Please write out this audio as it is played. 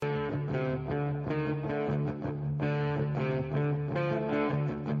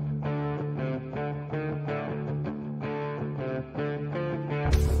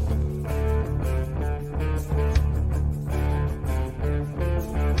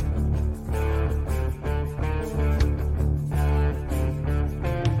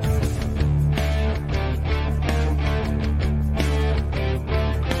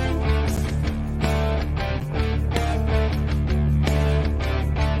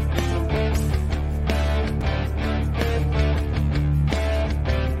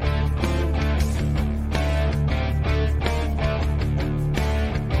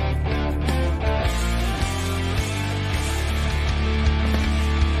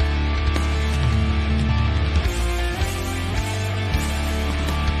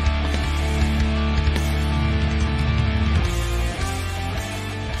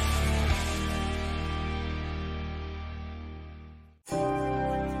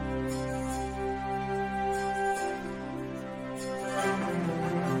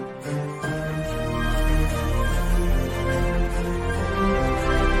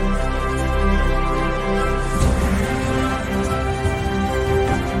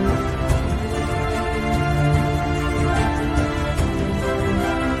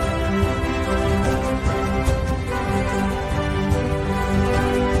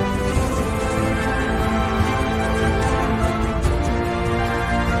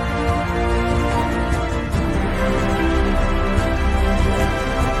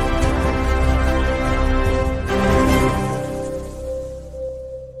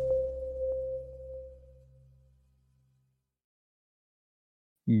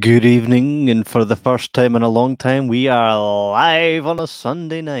Good evening, and for the first time in a long time, we are live on a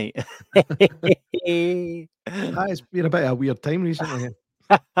Sunday night. It's been a bit of a weird time recently.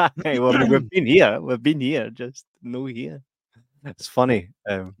 Hey, well, I mean, we've been here, just no here. It's funny,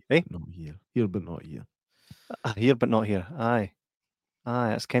 hey, Not here. Here, but not here. here but not here. Aye,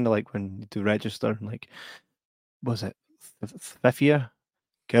 it's kind of like when you do register, like, was it fifth year?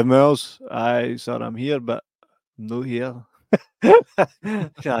 Kevin Mills, aye, sir, I'm here, but I'm no here.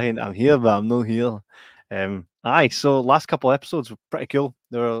 I'm here, but I'm not here. So last couple episodes were pretty cool.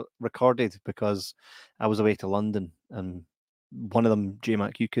 They were recorded because I was away to London, and one of them,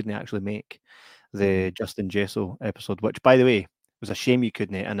 J-Mac, you couldn't actually make the Justin Jesso episode, which, by the way, was a shame you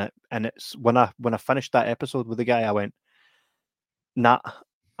couldn't. And it's when I finished that episode with the guy, I went, nah,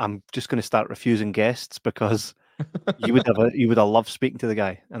 I'm just going to start refusing guests because you would have loved speaking to the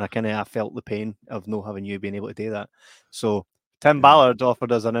guy, and I felt the pain of not having you being able to do that. So Tim Ballard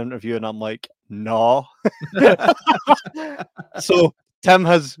offered us an interview, and I'm like, no. So Tim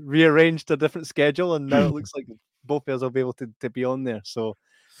has rearranged a different schedule, and now it looks like both of us will be able to be on there. So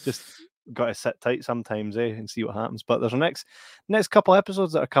just got to sit tight sometimes, and see what happens. But there's a next couple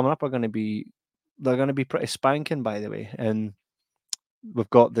episodes that are coming up are going to be pretty spanking, by the way. And we've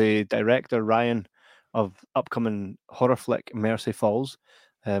got the director Ryan of upcoming horror flick Mercy Falls.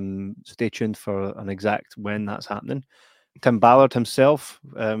 Stay tuned for an exact when that's happening. Tim Ballard himself,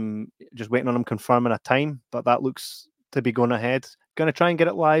 just waiting on him confirming a time, but that looks to be going ahead. Going to try and get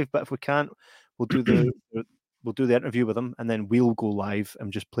it live, but if we can't, we'll do the interview with him, and then we'll go live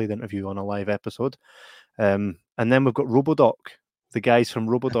and just play the interview on a live episode. And then we've got Robodoc, the guys from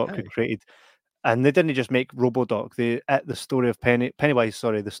Robodoc who created, and they didn't just make Robodoc. The story of Pennywise.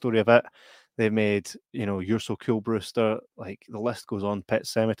 Sorry, the story of it. They made, You're So Cool, Brewster. Like the list goes on. Pet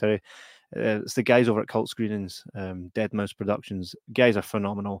Cemetery. It's the guys over at Cult Screenings, Dead Mouse Productions. Guys are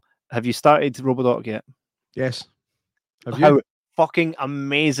phenomenal. Have you started Robodoc yet? Yes. Have How you? fucking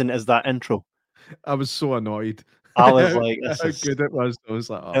amazing is that intro? I was so annoyed. I was like, how good it was. I was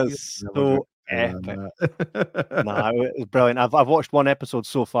like, it's so epic. Nah, it was brilliant. I've watched one episode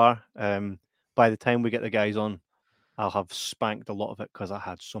so far. By the time we get the guys on, I'll have spanked a lot of it because I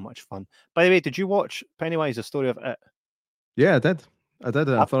had so much fun. By the way, did you watch Pennywise: The Story of It? Yeah, I did. I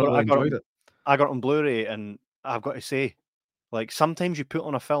thoroughly enjoyed it. I got it on Blu-ray, and I've got to say, like, sometimes you put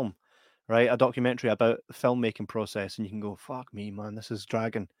on a film, right, a documentary about the filmmaking process, and you can go, "Fuck me, man, this is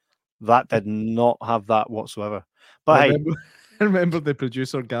dragging." That did not have that whatsoever. But I remember the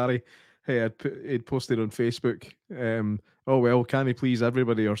producer Gary. Hey, he'd posted on Facebook. Oh well, can he please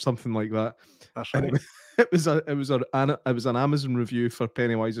everybody or something like that. That's right. It was an Amazon review for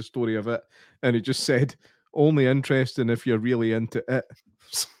Pennywise: The Story of It, and it just said only interesting if you're really into it.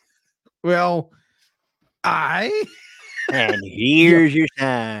 Well, and here's your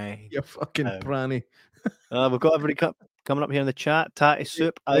time. You fucking pranny. We've got everybody coming up here in the chat. Tatty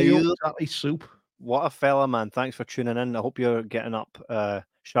Soup. Tatty Soup. What a fella, man. Thanks for tuning in. I hope you're getting up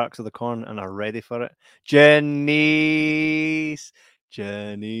Sharks of the Corn and are ready for it. Janice.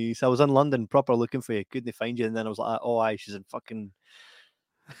 I was in London proper looking for you. Couldn't find you. And then I was like, oh, aye, she's in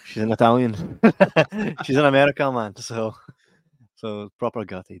Italian. She's in America, man. So proper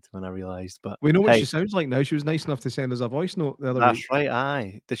gutted when I realised. But we know what she sounds like now. She was nice enough to send us a voice note the other week. That's right,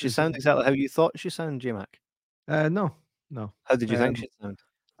 aye. Did she sound exactly how you thought she sounded, J-Mac? No. How did you think she'd sound?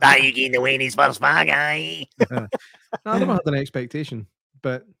 You getting the weenies first, my guy? No, I never had an expectation,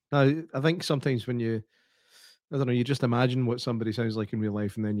 but I think sometimes when you just imagine what somebody sounds like in real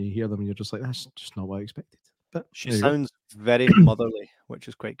life, and then you hear them, and you're just like, that's just not what I expected. But she sounds very motherly, which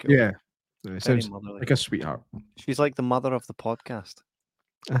is quite cool. Yeah, it sounds motherly. like a sweetheart. She's like the mother of the podcast.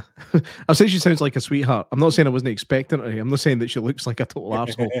 I'll say she sounds like a sweetheart. I'm not saying I wasn't expecting her. I'm not saying that she looks like a total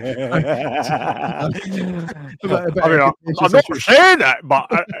arsehole. I'm not saying that, but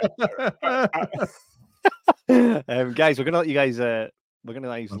guys, we're gonna let you guys let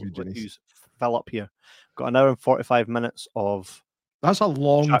you fill up here. Got an hour and 45 minutes of. That's a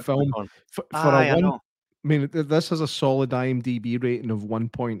long film for a one. I mean, this has a solid IMDb rating of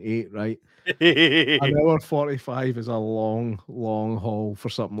 1.8, right? An hour 45 is a long, long haul for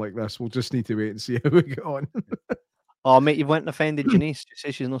something like this. We'll just need to wait and see how we go on. Oh, mate, you went and offended Janice. She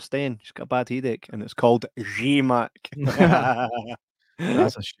says she's not staying. She's got a bad headache, and it's called J-Mac.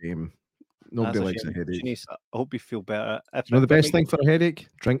 That's a shame. Nobody likes a headache. Janice, I hope you feel better. The best thing for a headache?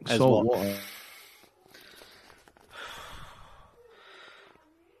 Drink salt water.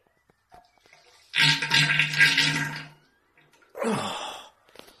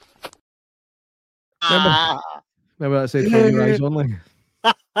 Remember I said for your eyes only?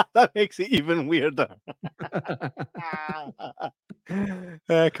 That makes it even weirder.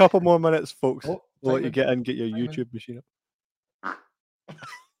 A couple more minutes, folks. Oh, We'll let you timing. get in, get your Timing. YouTube machine up.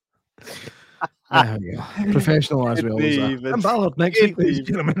 There we go. Professional as we always are. David. And Ballard next week, ladies and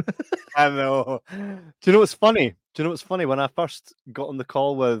gentlemen. I know. Do you know what's funny? Do you know what's funny? When I first got on the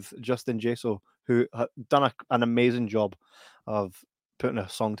call with Justin Jaso, who had done an amazing job of putting a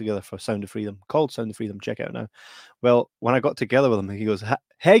song together for Sound of Freedom, called Sound of Freedom. Check it out now. Well, when I got together with him, he goes,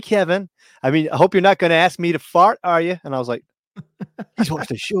 "Hey, Kevin. I mean, I hope you're not going to ask me to fart, are you?" And I was like, "He's watched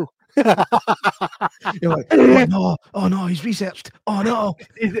the show." You're like, oh no, he's researched. Oh no.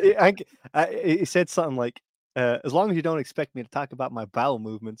 He said something like, "As long as you don't expect me to talk about my bowel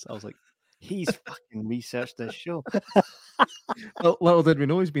movements," I was like, "He's fucking researched this show." Well, little did we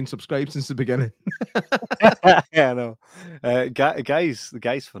know he's been subscribed since the beginning. Yeah, I know. The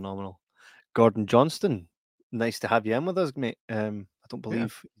guy's phenomenal. Gordon Johnston, nice to have you in with us, mate. I don't believe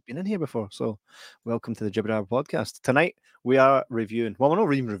you've been in here before, so welcome to the Jibber Jabber podcast. Tonight we are reviewing. Well, we're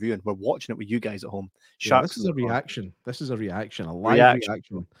not even reviewing. We're watching it with you guys at home. Yeah, this is a reaction. This is a reaction. A live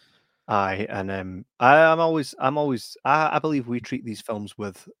reaction. Aye, and I believe we treat these films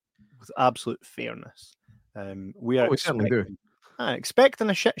with absolute fairness. We certainly do. Expecting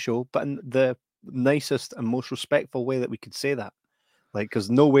a shit show, but in the nicest and most respectful way that we could say that. Like, because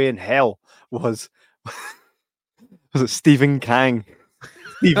no way in hell was it Stephen Kang,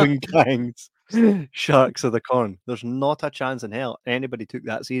 Stephen Kang's Sharks of the Corn. There's not a chance in hell anybody took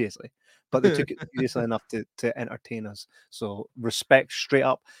that seriously, but they took it seriously enough to entertain us. So respect straight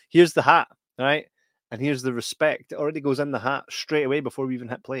up. Here's the hat, right? And here's the respect. It already goes in the hat straight away before we even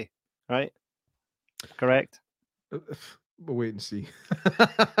hit play, right? Correct? We'll wait and see.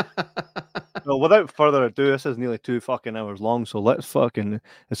 Well, without further ado, this is nearly 2 fucking hours long, so let's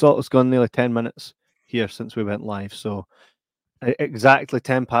it's gone nearly 10 minutes here since we went live, so exactly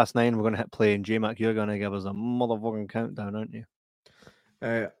 10 past 9 we're going to hit play, and J-Mac, you're going to give us a motherfucking countdown, aren't you?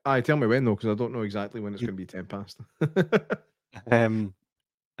 Tell me when, though, because I don't know exactly when it's going to be 10 past. In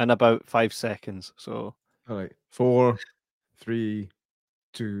about 5 seconds, so... All right. 4, 3,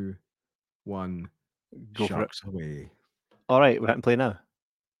 2, 1. Go Sharks for it. away. All right, we're hitting play now.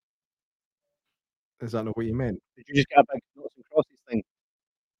 Is that not what you meant? Did you just get a big noughts and crosses thing?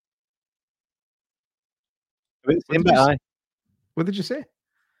 About the same bit, aye. What did you say?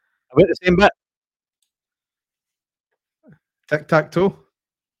 About the same bit. Tic-tac-toe?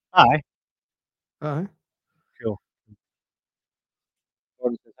 Aye. Aye. Cool.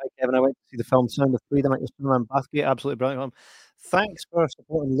 Gordon says, "Hi, Kevin. I went to see the film Sound of Freedom at your cinema in Bathgate. Absolutely brilliant. Thanks for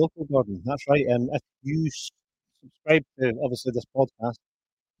supporting local, Gordon. That's right. If you subscribe to, obviously, this podcast,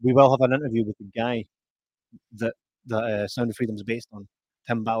 we will have an interview with the guy that Sound of Freedom is based on,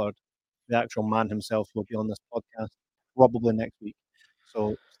 Tim Ballard. The actual man himself will be on this podcast probably next week.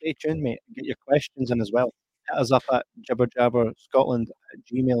 So stay tuned, mate. Get your questions in as well. Hit us up at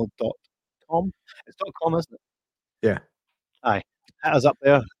jibberjabberscotland@gmail.com. It's .com, isn't it? Yeah. Aye. Hit us up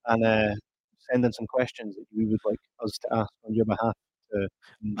there and send in some questions that you would like us to ask on your behalf to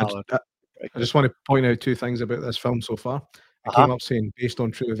Ballard. I just want to point out 2 things about this film so far. It came up saying based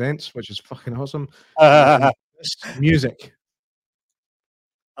on true events, which is fucking awesome. This music.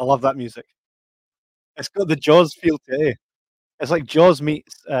 I love that music. It's got the Jaws feel to it. It's like Jaws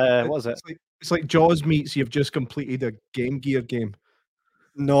meets what is it? It's like Jaws meets you've just completed a Game Gear game.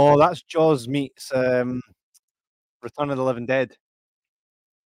 No, that's Jaws meets Return of the Living Dead.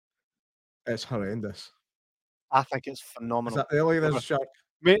 It's horrendous. I think it's phenomenal. Is that early? There's a shark.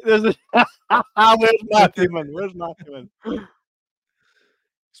 Mate, there's a where's Matthew? Where's Matthew?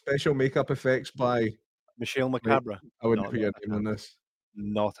 Special makeup effects by Michelle Macabre. I wouldn't put your name on this.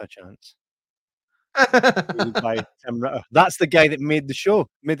 Not a chance. By Tim Ritter. That's the guy that made the show,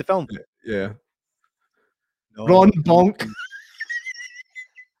 made the film. Yeah. No. Ron Bonk.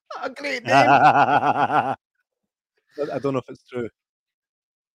 A great name. I don't know if it's true.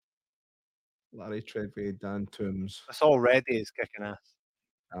 Larry Treadway, Dan Toombs. This already is kicking ass.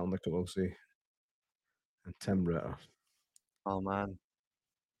 Al Nicolosi. And Tim Ritter. Oh man.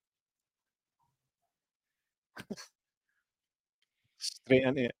 Straight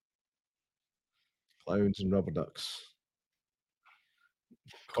into it. Clowns and rubber ducks.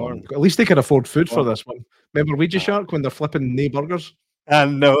 Corn. At least they can afford food for this one. Remember Ouija Shark when they're flipping nae burgers?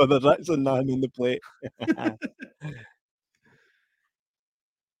 And no, that's a none on the plate.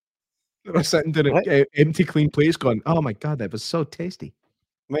 They're sitting down at empty, clean plates going, oh my God, that was so tasty.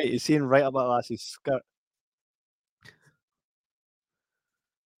 Mate, you're seeing right up that lassie's skirt.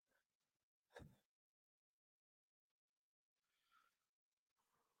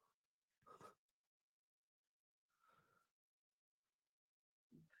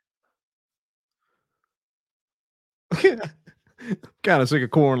 Kind of like a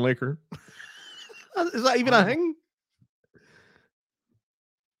corn liquor. Is that even a thing?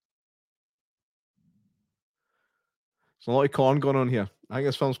 There's a lot of corn going on here. I think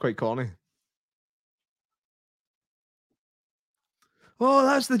this film's quite corny. Oh,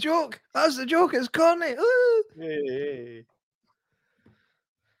 that's the joke. That's the joke. It's corny. Ooh. Hey.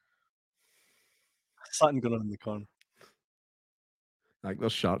 Something going on in the corner. Like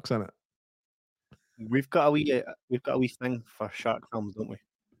there's sharks in it. We've got a wee thing for shark films, don't we?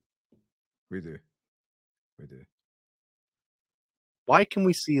 We do. We do. Why can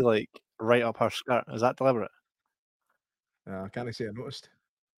we see like right up her skirt? Is that deliberate? Can't I say I noticed?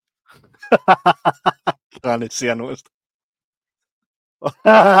 Can't I say I noticed?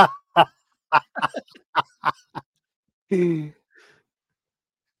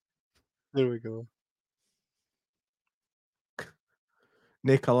 There we go.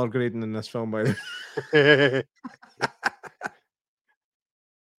 No color grading in this film, by the way.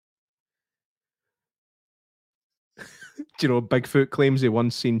 Do you know Bigfoot claims he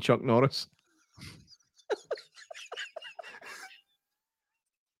once seen Chuck Norris?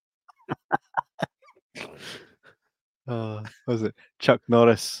 Was it Chuck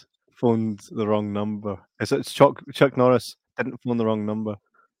Norris phoned the wrong number? It's Chuck Norris didn't phone the wrong number.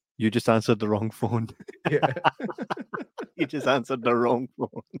 You just answered the wrong phone. Yeah. You just answered the wrong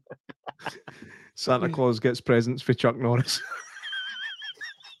phone. Santa Claus gets presents for Chuck Norris.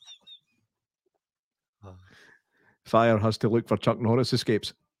 Fire has to look for Chuck Norris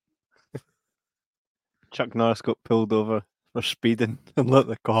escapes. Chuck Norris got pulled over for speeding and let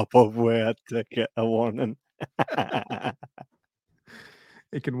the cop off with a ticket, a warning.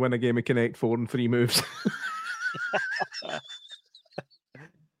 He can win a game of Connect 4 in 3 moves.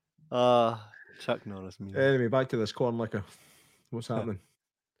 Chuck Norris. Anyway, back to this corn liquor. What's happening?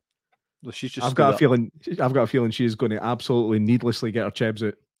 Well, she's just I've got a feeling she's going to absolutely needlessly get her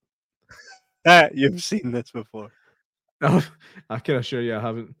chebs out. You've seen this before. No, I can assure you I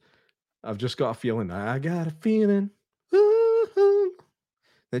haven't. I've just got a feeling. I got a feeling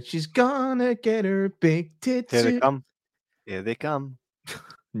that she's gonna get her big tits. Here they come. Here they come.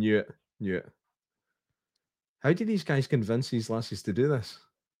 Knew it. How did these guys convince these lasses to do this?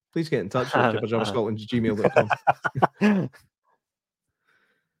 Please get in touch with jibberjabberscotland@gmail.com.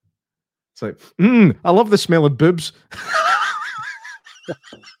 It's like, I love the smell of boobs.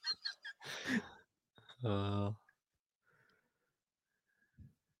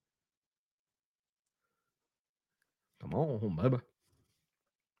 Come on, baby.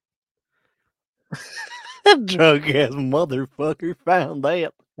 Drug ass motherfucker found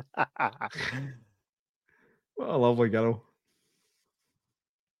that. What a lovely girl.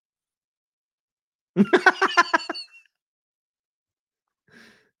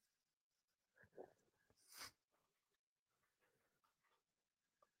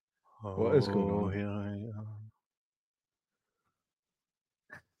 What is going on? Here I am.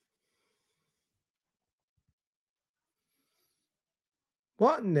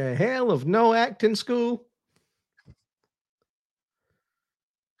 What in the hell of no acting school?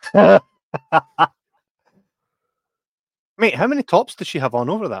 Mate, how many tops does she have on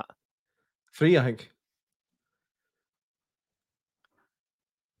over that? 3, I think.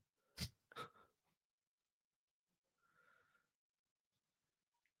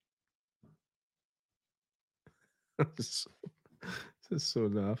 This is so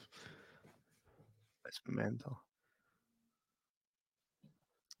naff. It's mental.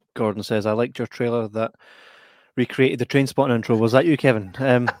 Gordon says, I liked your trailer that recreated the Trainspotting intro. Was that you, Kevin?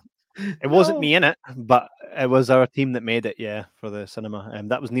 It wasn't me in it, but it was our team that made it, for the cinema.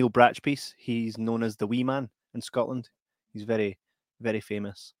 That was Neil Bratchpiece. He's known as the Wee Man in Scotland. He's very, very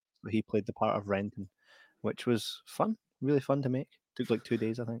famous. So he played the part of Renton, which was fun, really fun to make. Took like 2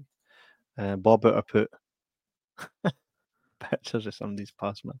 days, I think. Bob Utter put pictures of somebody's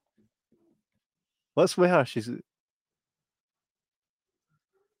passman. What's with her? She's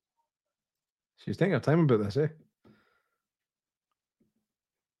taking her time about this, eh?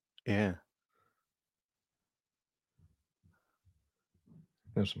 Yeah.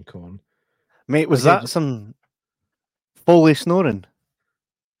 There's some corn. Mate, was that some Foley snoring?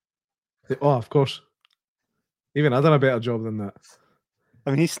 Oh, of course. Even I done a better job than that. I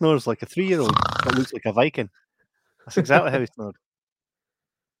mean, he snores like a 3-year-old that looks like a Viking. That's exactly how he snored.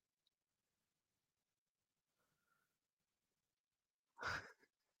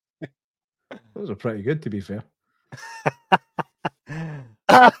 Those are pretty good, to be fair.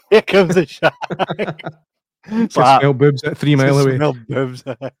 Here comes the shark. Smell boobs at 3 miles away. Smell boobs.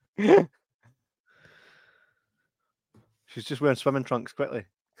 She's just wearing swimming trunks quickly.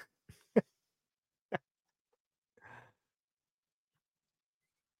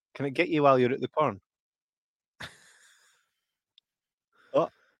 Can it get you while you're at the corn? Oh.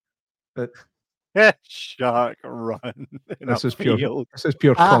 Shark run. This is pure. This is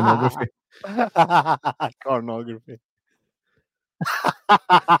pure pornography. Pornography.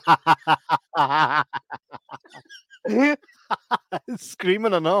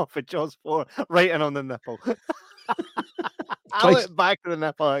 Screaming enough at Jaws 4, writing on the nipple. I'll it back to the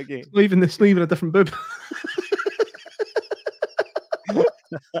nipple again. Leaving a different boob.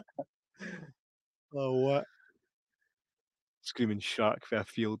 Oh, what? Screaming shark for a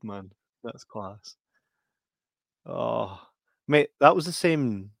field, man. That's class. Oh, mate, that was the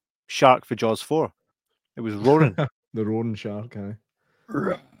same shark for Jaws 4. It was roaring. The roaring shark, aye.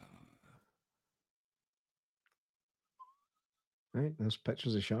 Right, there's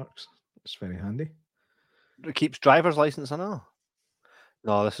pictures of sharks. It's very handy. It keeps driver's license, I know.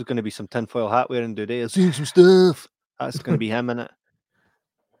 No, this is going to be some tinfoil hat wearing today. I've seen some stuff. That's going to be him in it.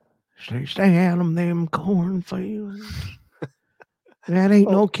 Stay out of them cornfields. That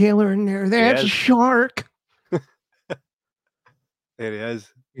ain't no killer in there. That's a shark. There he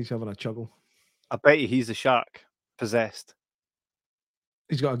is. He's having a chuckle. I bet you he's a shark possessed.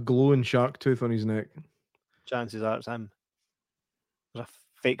 He's got a glowing shark tooth on his neck. Chances are it's him. There's a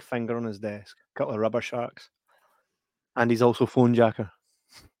fake finger on his desk. A couple of rubber sharks. And he's also phone jacker.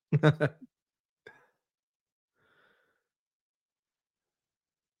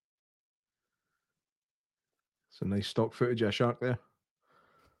 Some nice stock footage of a shark there.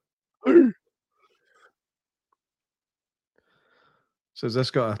 So has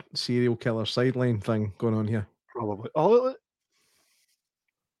this got a serial killer sideline thing going on here? Probably. Oh,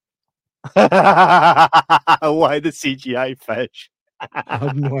 why the CGI fish? I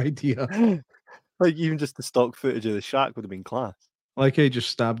have no idea. Like, even just the stock footage of the shark would have been class. Like I just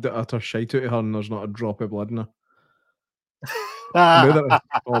stabbed it utter shite out of her and there's not a drop of blood in her.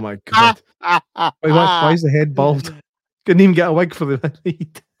 Oh my god. Why is the head bald? Couldn't even get a wig for the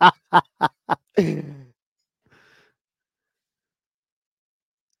lead.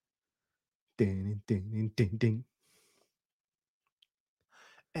 Ding, ding, ding, ding.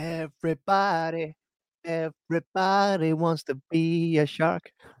 Everybody wants to be a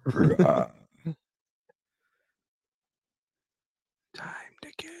shark. Time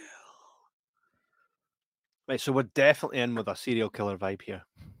to kill. Right, so we're definitely in with a serial killer vibe here.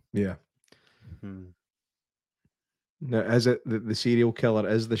 Yeah. Now, is it the serial killer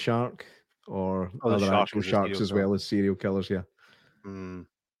is the shark, or are there actual sharks as well as serial killers? Yeah.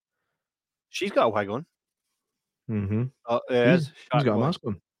 She's got a wig on. Mm-hmm. Oh, yeah, He's got a mask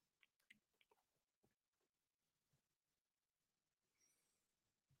on.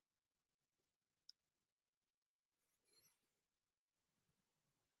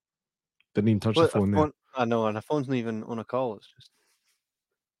 Didn't even touch the phone there. I know, and her phone's not even on a call. It's just.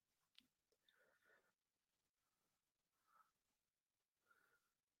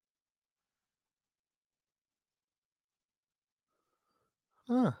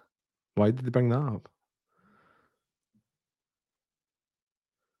 Huh. Why did they bring that up?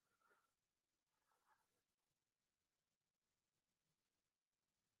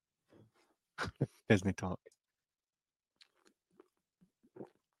 Disney talk.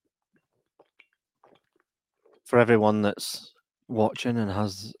 For everyone that's watching and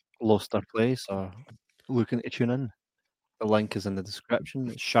has lost their place or looking to tune in, the link is in the description.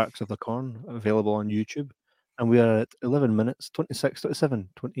 It's Sharks of the Corn, available on YouTube. And we are at 11 minutes, 26, 27,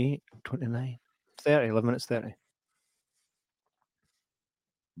 28, 29, 30, 11 minutes 30.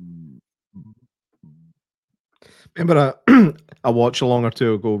 Remember a watch along or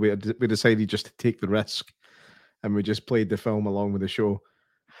two ago, we decided just to take the risk and we just played the film along with the show.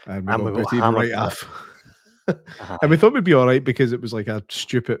 And we got booted right off. And we thought we'd be all right because it was like a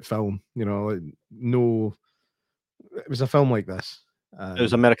stupid film, you know, it was a film like this. It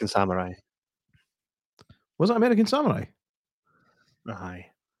was American Samurai. Was it American Samurai? Aye.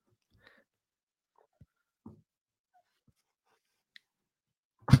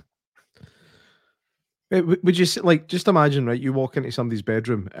 Would you like just imagine, right? You walk into somebody's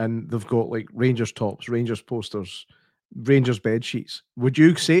bedroom and they've got like Rangers tops, Rangers posters, Rangers bed sheets. Would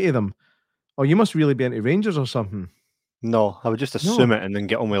you say to them, "Oh, you must really be into Rangers or something"? No, I would just assume it and then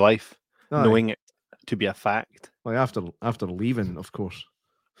get on with life, knowing it to be a fact. Like after leaving, of course.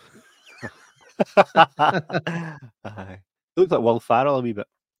 Aye. Looks like Will Ferrell a wee bit.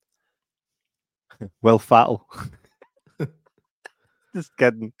 Will Fattle. Just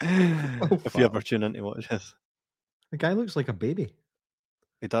kidding. If you ever tune in to watch this. The guy looks like a baby.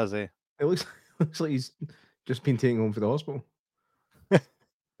 He does, eh? It looks like he's just been taken home for the hospital.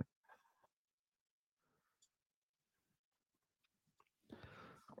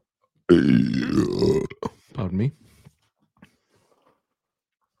 Pardon me.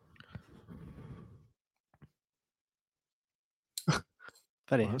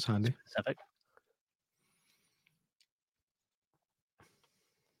 Very that's handy. specific.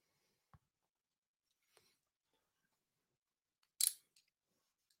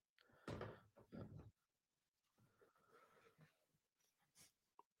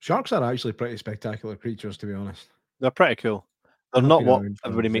 Sharks are actually pretty spectacular creatures, to be honest. They're pretty cool. They're not what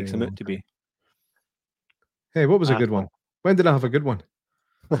everybody makes them out to be. Hey, what was a good one? When did I have a good one?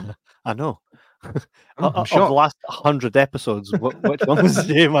 I know. Of the last 100 episodes, which one was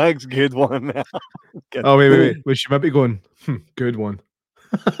J-Mac's good one? Oh, wait. We should maybe going, good one.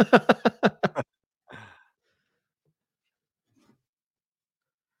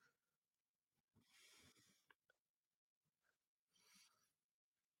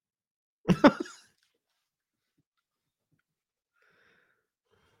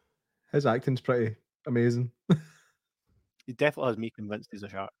 His acting's pretty amazing. He definitely has me convinced he's a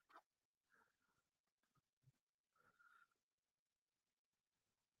shark.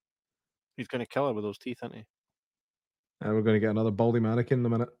 He's going to kill her with those teeth, isn't he? We're going to get another baldy mannequin in a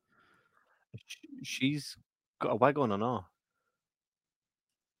minute. She's got a wig on or not?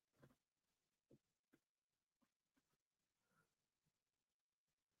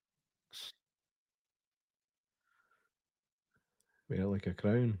 Wear like a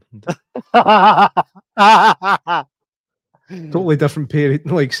crown. Totally different pair,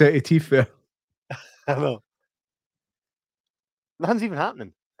 like set of teeth there. I know. Nothing's even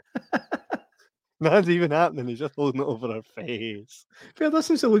happening. Nothing's even happening. He's just holding it over her face. Fair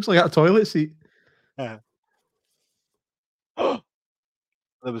distance, it looks like a toilet seat. Yeah. There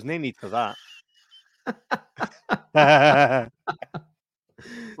was no need for that. Turned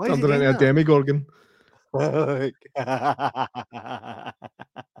her into a demigorgon. There's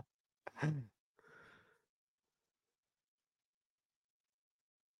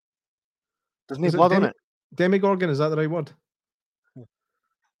no blood on it. Demigorgon, is that the right word?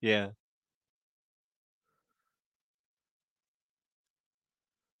 Yeah.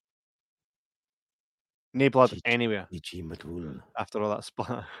 No blood anywhere after all that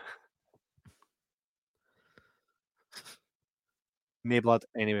splatter. No blood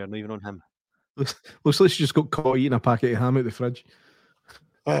anywhere, not even on him. Looks like she just got caught eating a packet of ham out the fridge.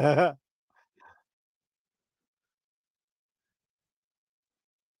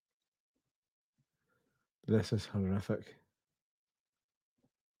 This is horrific.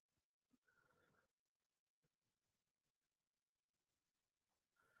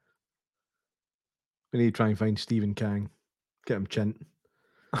 We need to try and find Stephen Kang. Get him chint.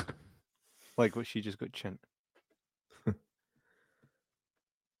 Like what she just got chint.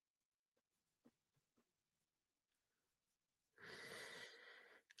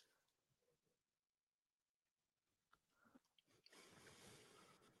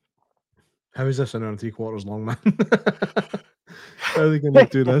 How is this an hour and 3/4 long, man? How are they going to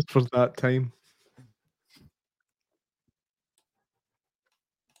do this for that time?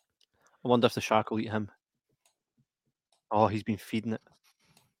 I wonder if the shark will eat him. Oh, he's been feeding it.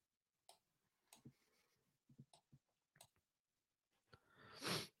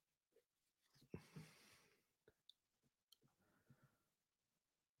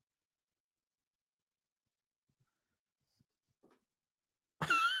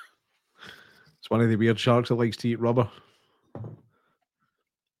 It's one of the weird sharks that likes to eat rubber.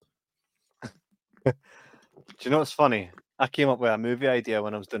 Do you know what's funny? I came up with a movie idea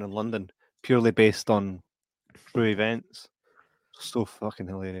when I was down in London, purely based on true events. So fucking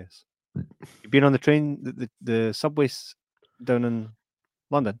hilarious. You've been on the train, the subways down in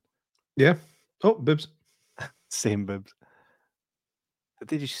London? Yeah. Oh, boobs. Same boobs. Did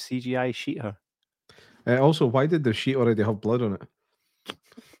they just CGI sheet her? Also, why did the sheet already have blood on it?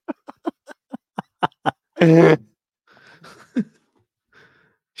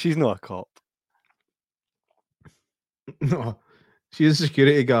 She's not a cop. No, she is a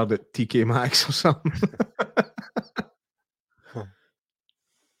security guard at TK Maxx or something.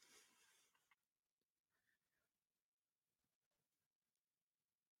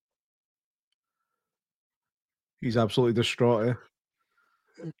 He's absolutely distraught, eh?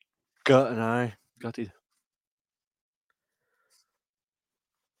 Gut and eye. Gutted.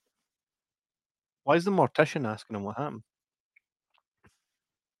 Why is the mortician asking him what happened?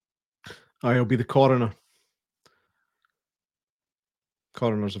 He'll be the coroner.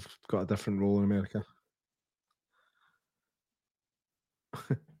 Coroners have got a different role in America.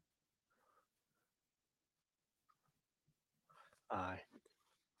 Aye.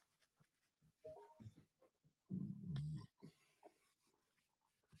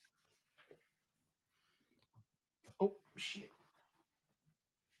 shit.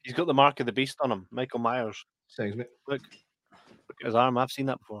 He's got the mark of the beast on him. Michael Myers. Sounds mate. Look at his arm. I've seen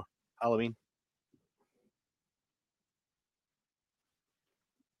that before. Halloween.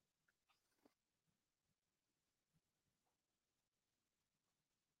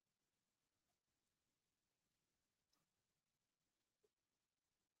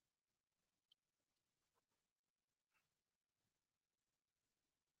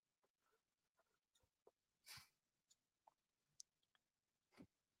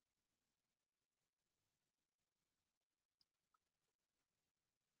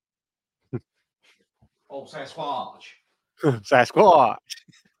 Oh, Sasquatch. Sasquatch.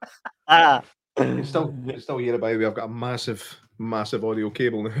 Ah. You can still hear it, by the way. I've got a massive audio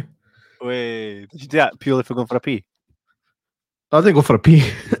cable now. Wait, did you do that purely for going for a pee? I didn't go for a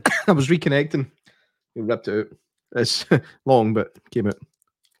pee. I was reconnecting. You ripped it out. It's long, but came out.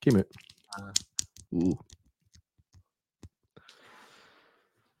 Ooh.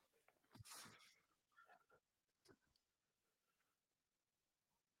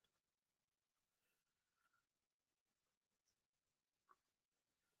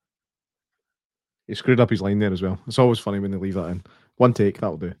 He screwed up his line there as well. It's always funny when they leave that in. One take,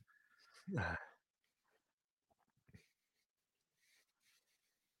 that'll do.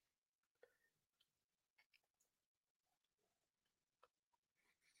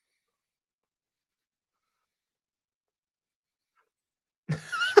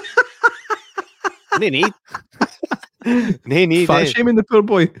 No need. No need. Fat shaming the poor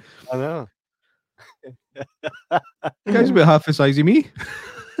boy. I know. The guy's about half the size of me.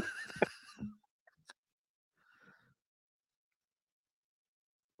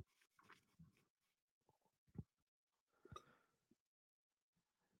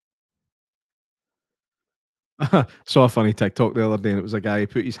 Saw a funny TikTok the other day, and it was a guy who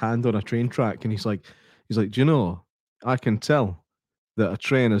put his hand on a train track, and he's like, do you know, I can tell that a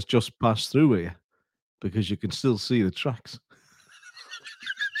train has just passed through with you because you can still see the tracks.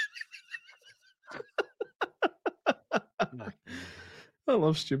 I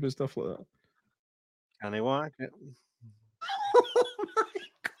love stupid stuff like that. Can he walk it? Oh my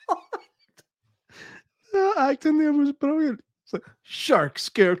god! That acting there was brilliant. It's like shark,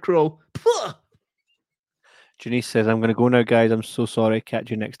 scarecrow. Puh! Janice says, I'm going to go now, guys. I'm so sorry.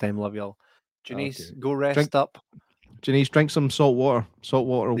 Catch you next time. Love y'all. Janice, Okay. go rest up. Janice, drink some salt water. Salt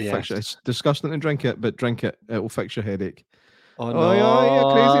water will fix Yes. it. It's disgusting to drink it, but drink it. It will fix your headache. Oh, Oh, no. you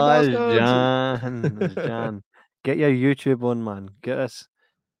crazy bastard. Jan. Get your YouTube on, man. Get us.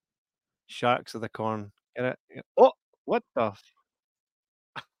 Sharks of the Corn. Get it? Oh, what the?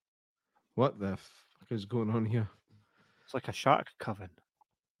 What the fuck is going on here? It's like a shark coven.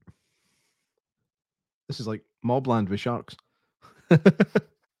 This is like Mobland with sharks.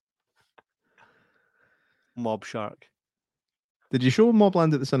 Mob Shark. Did you show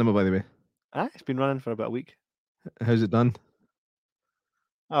Mobland at the cinema, by the way? It's been running for about a week. How's it done?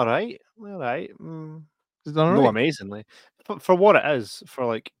 All right. Is it done all No, right? amazingly. For what it is, for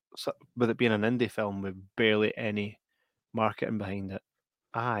like, with it being an indie film with barely any marketing behind it.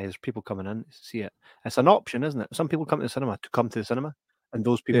 There's people coming in to see it. It's an option, isn't it? Some people come to the cinema, and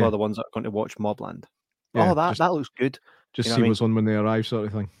those people Yeah. are the ones that are going to watch Mobland. Yeah, that looks good. Just You know see what I what's on when they arrive, sort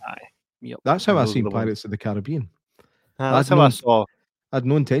of thing. Aye. Yep. That's how I Those are seen the ones. Pirates of the Caribbean. That's how I saw. I had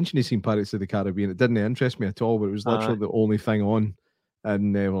no intention of seeing Pirates of the Caribbean. It didn't interest me at all, but it was literally the only thing on.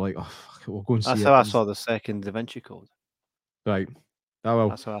 And they were like, oh, fuck it, we'll go and see it. That's how I saw the second Da Vinci Code. Right. Oh, well.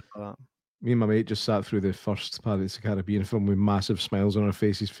 That's how I saw that. Me and my mate just sat through the first Pirates of the Caribbean film with massive smiles on our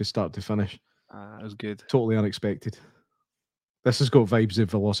faces from start to finish. It was good. Totally unexpected. This has got vibes of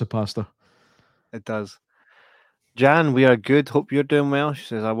Velocipaster. It does. Jan, we are good. Hope you're doing well. She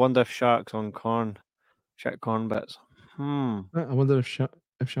says, I wonder if sharks on corn. Shit corn bits. I wonder if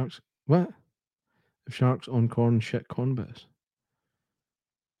sharks... What? If sharks on corn shit corn bits.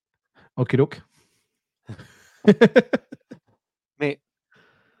 Okie doke. Mate,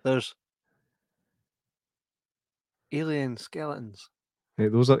 there's alien skeletons. Hey,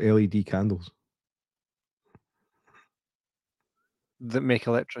 those are LED candles. That make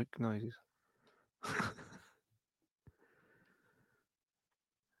electric noises.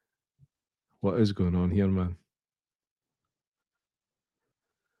 What is going on here, man?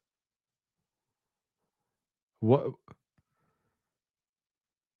 What?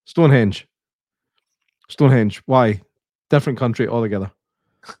 Stonehenge. Why? Different country altogether.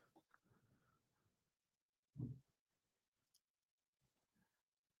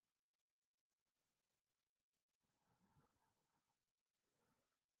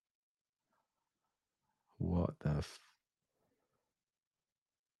 What the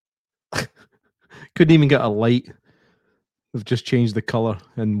couldn't even get a light. They've just changed the color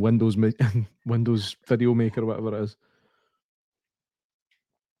in Windows Windows Video Maker, whatever it is.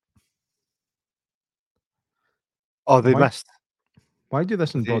 Oh, they missed. Why do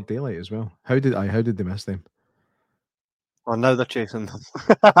this in broad daylight as well? How did they miss them? Well, now they're chasing them.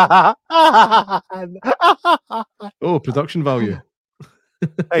 Oh, production value.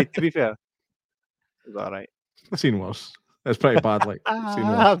 Hey, to be fair, it's all right. I've seen worse. It's pretty bad. Like, seen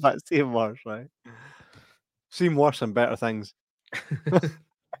worse. But seen worse, right? Seen worse and better things.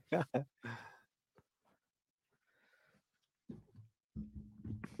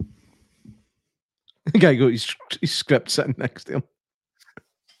 The guy got his script sitting next to him.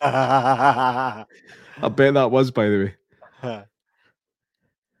 I bet that was, by the way.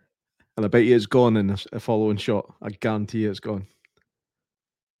 And I bet you it's gone in a following shot. I guarantee it's gone.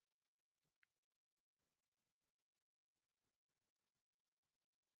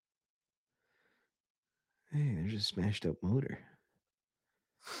 Hey, there's a smashed up motor.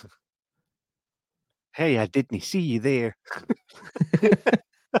 Hey, I didn't see you there.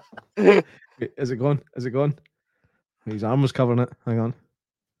 Wait, is it gone? Is it gone? His arm was covering it. Hang on.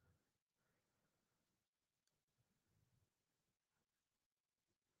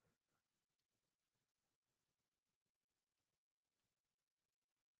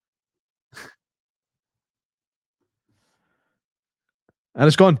 And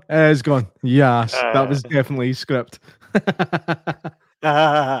it's gone. It's gone. Yes, that was definitely script. Putting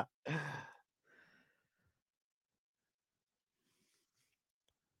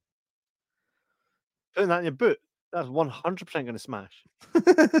that in your boot, that's 100% going to smash.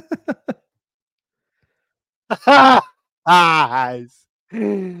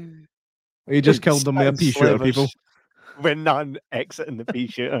 You just killed them with a pea shooter, people. We're not exiting the pea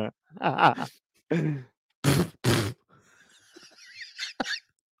shooter.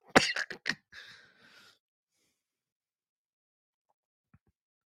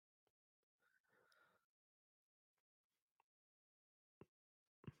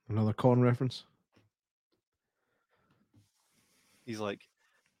 Another Korn reference. He's like,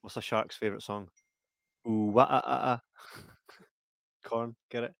 what's a shark's favorite song? Ooh, wah, Korn,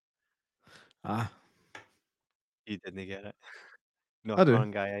 get it? Ah. You didn't get it. No, I do.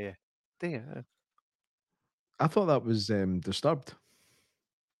 Korn guy, are you? Damn. I thought that was Disturbed.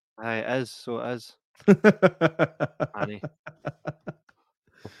 Aye, it is, so it is. Annie.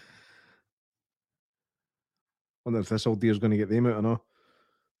 Wonder if this old deer's going to get them out or not.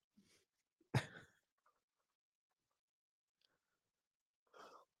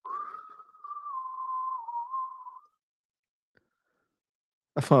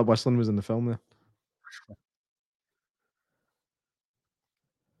 I thought whistling was in the film there.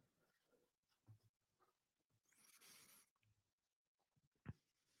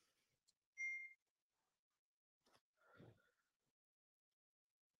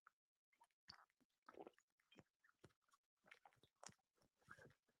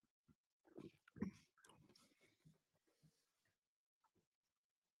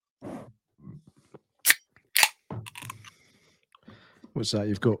 What's that?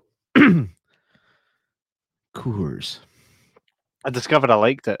 You've got Coors. I discovered I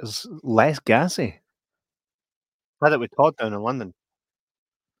liked it. It's less gassy. I had it with Todd down in London.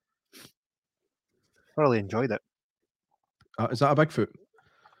 Thoroughly enjoyed it. Is that a Bigfoot?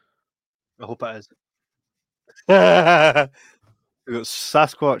 I hope it is. We've got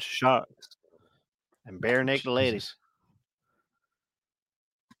Sasquatch sharks and bare naked ladies.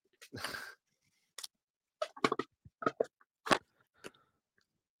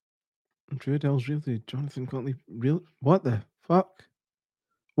 Drew Adele's really Jonathan Cotley. Real? What the fuck?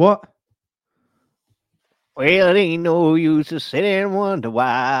 What? Well, it ain't no use to sit and wonder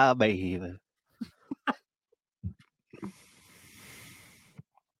why, baby.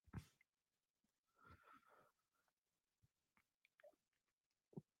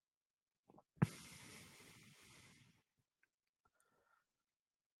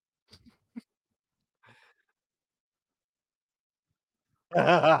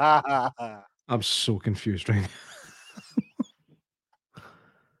 I'm so confused right now.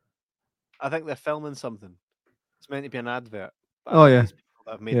 I think they're filming something. It's meant to be an advert. Oh yeah,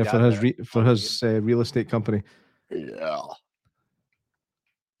 yeah, for his real estate company. Yeah.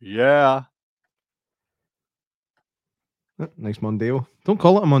 Yeah. Nice Mondeo. Don't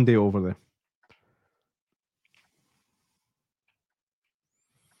call it a Mondeo over there.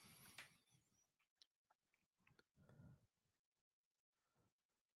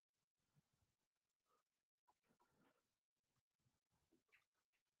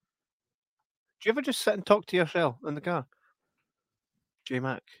 Do you ever just sit and talk to yourself in the car? J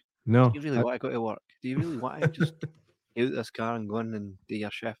Mac. No. Do you really want to go to work? Do you really want to just Get out this car and go in and do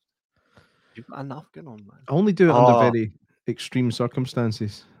your shift. You've got enough going on, man. I only do it under very extreme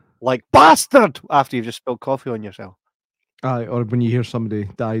circumstances. Like bastard! After you've just spilled coffee on yourself. Aye, or when you hear somebody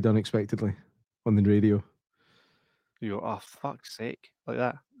died unexpectedly on the radio. You go, oh, fuck's sake. Like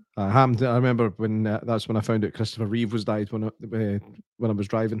that. Happened. I remember when that's when I found out Christopher Reeve was died when I was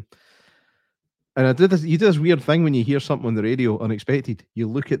driving. And I did this. You do this weird thing when you hear something on the radio unexpected. You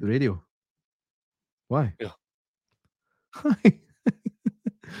look at the radio. Why? Yeah.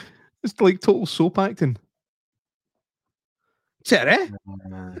 It's like total soap acting. Sorry?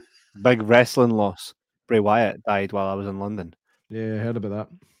 Big wrestling loss. Bray Wyatt died while I was in London. Yeah, I heard about that.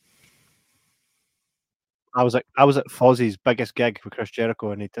 I was at Fozzie's biggest gig with Chris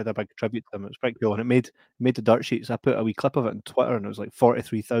Jericho, and he did a big tribute to him. It was pretty cool, and it made the dirt sheets. I put a wee clip of it on Twitter, and it was like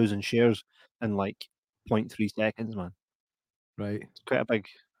 43,000 shares in like 0.3 seconds, man. Right, it's quite a big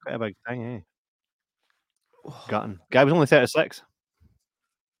thing, eh? Gutting. Guy was only 36.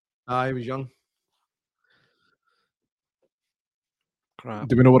 He was young. Crap.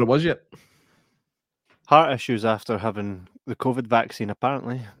 Do we know what it was yet? Heart issues after having the COVID vaccine,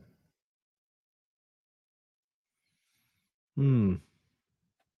 apparently.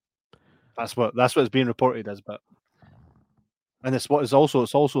 That's what it's being reported as, but and it's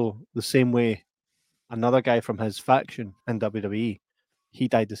also the same way another guy from his faction in WWE, he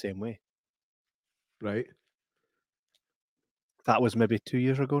died the same way. Right. That was maybe 2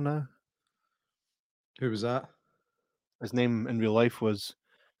 years ago now. Who was that? His name in real life was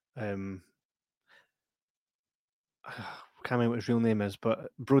I can't remember what his real name is, but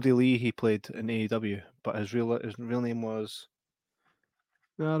Brody Lee, he played in AEW, but his real name was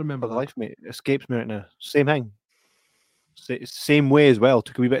I remember that. Life, mate, escapes me right now. Same thing. Same way as well.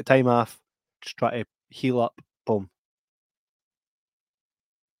 Took a wee bit of time off, just try to heal up. Boom.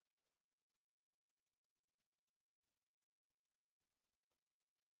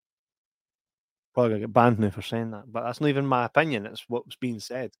 Probably gonna get banned now for saying that, but that's not even my opinion. It's what's being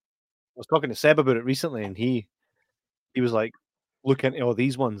said. I was talking to Seb about it recently, and he was like, look into all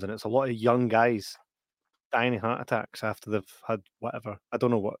these ones, and it's a lot of young guys dying of heart attacks after they've had whatever. I don't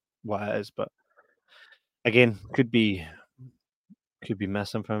know what it is, but again, could be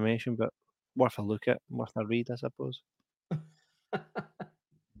misinformation, but worth a look at, worth a read, I suppose.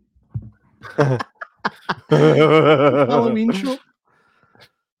 Halloween show.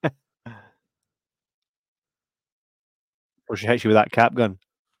 Or she hits you with that cap gun.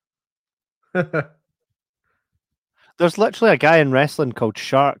 There's literally a guy in wrestling called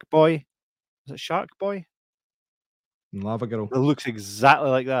Shark Boy. Is it Shark Boy? Lava Girl. It looks exactly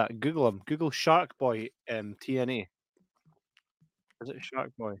like that. Google him. Google Shark Boy TNA. Is it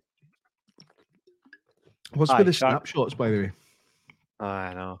Shark Boy? What's with the snapshots, by the way?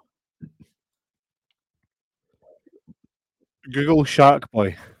 I know. Google Shark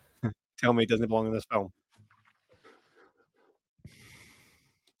Boy. Tell me he doesn't belong in this film.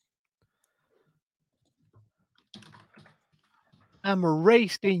 I'm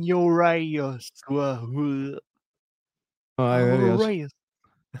erasing your eyes. Oh, there he is.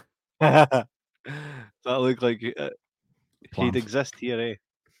 That looked like he'd exist here, eh?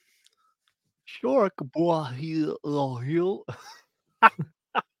 Shark Boy, heel.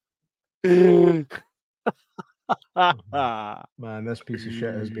 Man, this piece of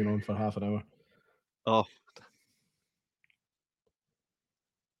shit has been on for half an hour. Oh.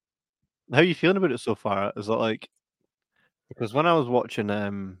 How are you feeling about it so far? Is it like, because when I was watching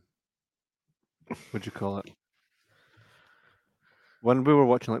what'd you call it? When we were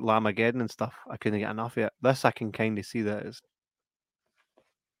watching like Lamageddon and stuff, I couldn't get enough of it. This I can kind of see that it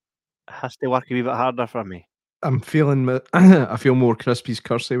has to work a wee bit harder for me. I'm feeling I feel more Crispy's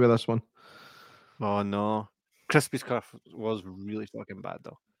Cursey with this one. Oh no. Crispy's Curse was really fucking bad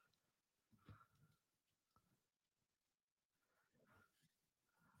though.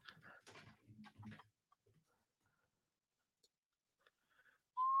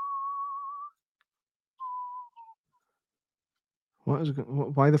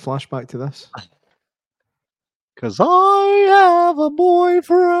 Why the flashback to this? Because I have a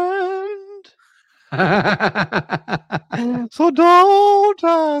boyfriend. So don't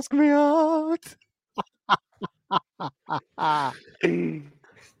ask me out.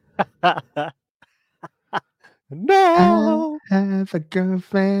 No. I have a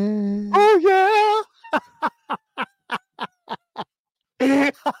girlfriend. Oh yeah.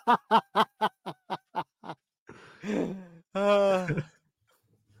 Oh,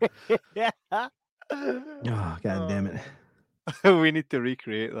 god damn it. We need to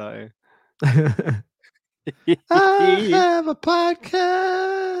recreate that. I have a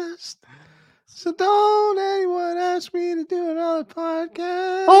podcast. So don't anyone ask me to do another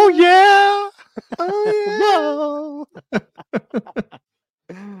podcast. Oh yeah. Oh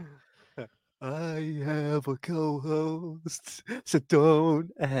yeah. I have a co-host, so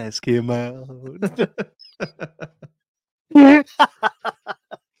don't ask him out.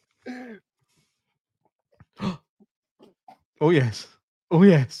 Oh yes. Oh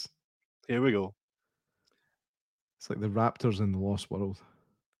yes. Here we go. It's like the Raptors in the Lost World.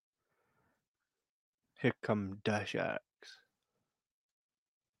 Here come Dash Axe.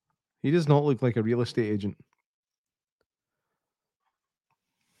 He does not look like a real estate agent.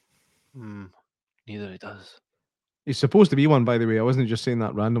 Neither he does. He's supposed to be one, by the way. I wasn't just saying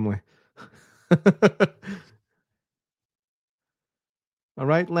that randomly. All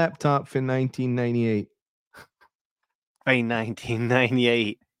right, laptop for 1998. By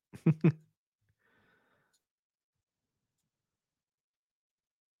 1998.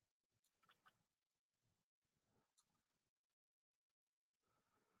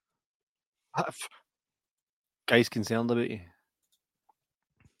 Guy's concerned about you.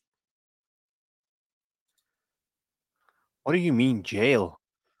 What do you mean, jail?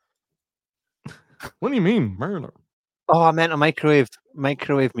 What do you mean, murder? Oh, I meant a microwave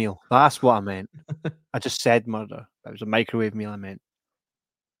meal. That's what I meant. I just said murder. That was a microwave meal I meant.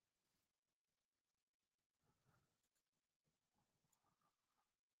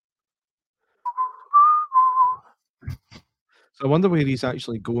 So I wonder where he's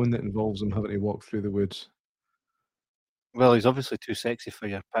actually going that involves him having to walk through the woods. Well, he's obviously too sexy for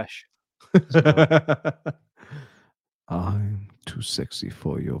your pish. I'm too sexy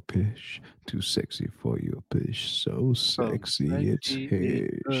for your pish. Too sexy for your pish. So sexy, it's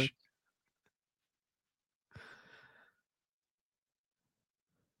hish.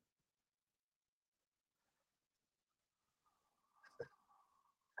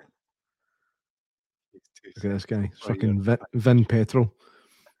 Look at this guy. It's fucking Vin Petrol.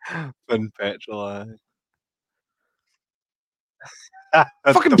 Vin Petrol,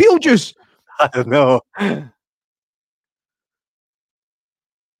 Fucking Beetlejuice! I don't know.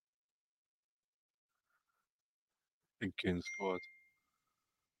 Big Goon Squad.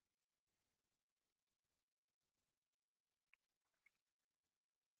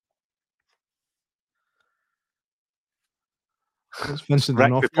 It's Vincent Rick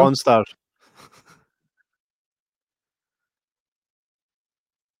D'Onofrio. the Pawn Star.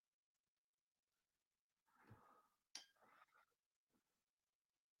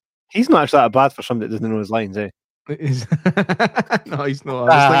 He's not actually that bad for somebody that doesn't know his lines, eh? No, he's not.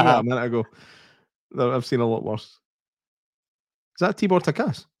 I was thinking that a minute ago. I've seen a lot worse. Is that Tibor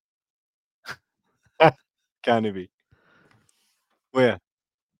Takas? Can he be? Where?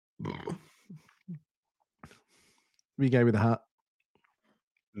 Wee guy with a hat.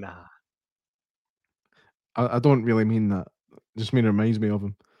 Nah. I don't really mean that. Just mean it reminds me of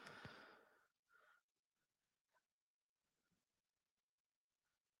him.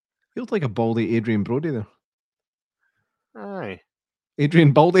 He looked like a baldy Adrian Brody there. Aye.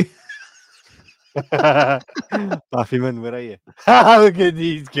 Adrian Baldy. Buffyman, where are you? Look at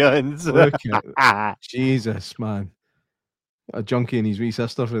these guns. Look at Jesus, man. A junkie and his wee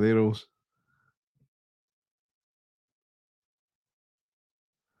sister for their roles.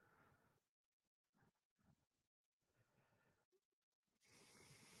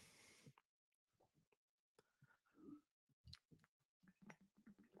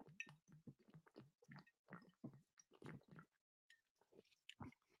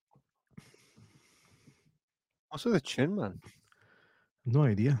 What's with the tune, man? No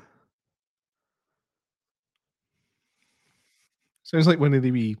idea. Sounds like one of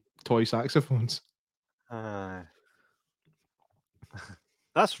the wee toy saxophones. That's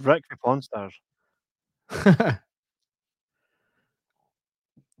Rick the Pawn Star.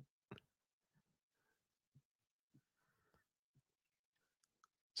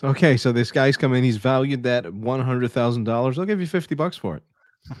 Okay, so this guy's coming. He's valued at $100,000. I'll give you $50 for it.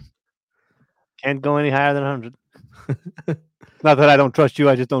 Can't go any higher than 100. Not that I don't trust you.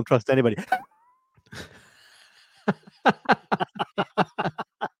 I just don't trust anybody.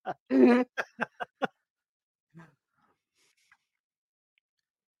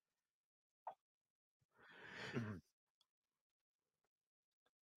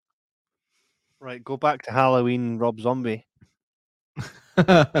 Right, go back to Halloween, Rob Zombie.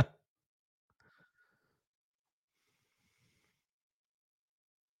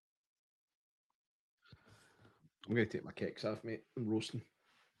 I'm going to take my kicks off, mate. I'm roasting.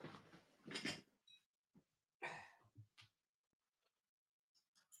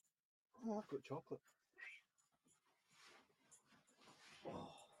 Oh, I've got chocolate.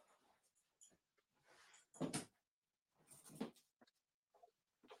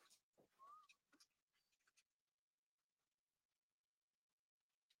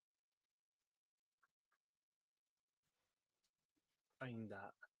 Find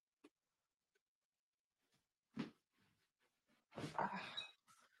that.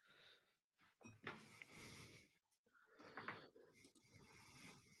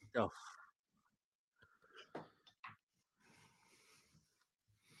 Oh.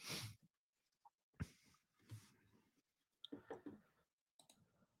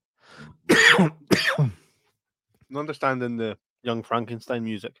 Understanding the Young Frankenstein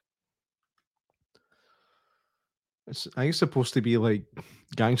music. I think it's supposed to be like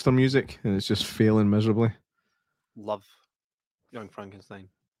gangster music, and it's just failing miserably. Love Young Frankenstein.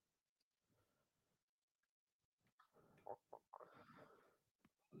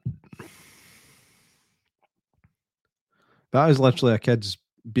 That is literally a kid's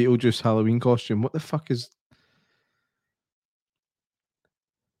Beetlejuice Halloween costume. What the fuck is...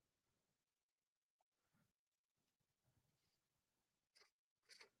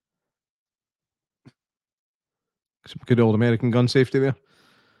 Some good old American gun safety there.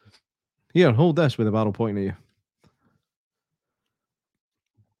 Here, hold this with a barrel pointing at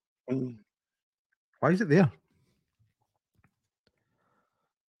you. Why is it there?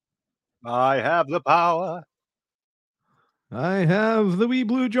 I have the power. I have the wee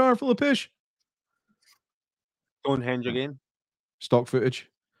blue jar full of pish. Stonehenge again. Stock footage.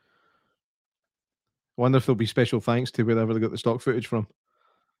 I wonder if there'll be special thanks to wherever they got the stock footage from.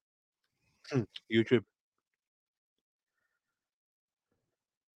 YouTube.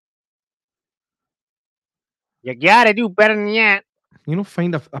 You gotta do better than that. You know,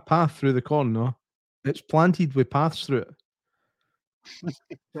 find a path through the corn, no? It's planted with paths through it.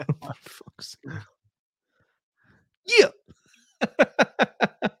 For fuck's sake. Yeah.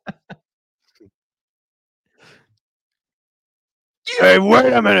 Hey,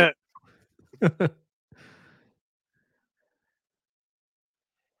 wait a minute.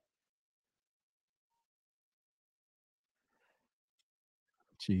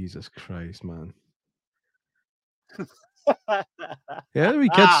 Jesus Christ, man. Yeah, we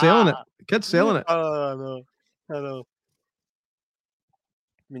kids selling it. Kids selling it. Oh, no. I know.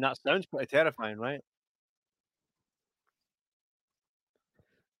 I mean, that sounds pretty terrifying, right?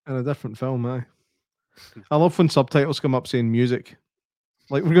 In a different film, aye. I love when subtitles come up saying music.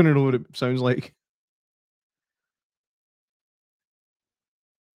 Like, we're going to know what it sounds like.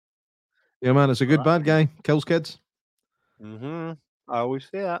 Yeah, man, it's a good bad guy. Kills kids. Mm-hmm. I always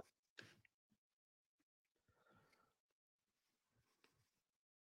say that.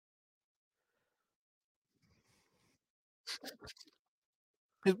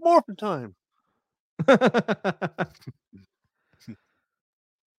 It's morphin' time.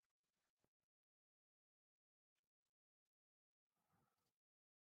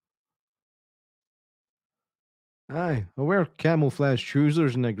 Aye, I wear camouflage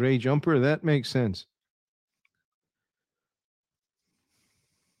trousers and a grey jumper. That makes sense.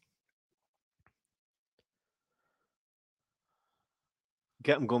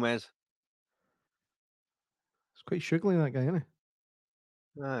 Get him, Gomez. It's quite sugly, that guy, isn't he?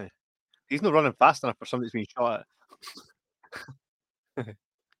 Aye. He's not running fast enough for somebody that's being shot at.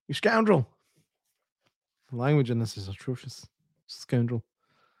 You scoundrel. The language in this is atrocious. Scoundrel.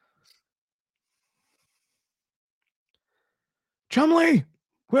 Chumley!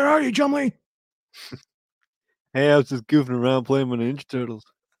 Where are you, Chumley? Hey, I was just goofing around playing with Ninja Turtles.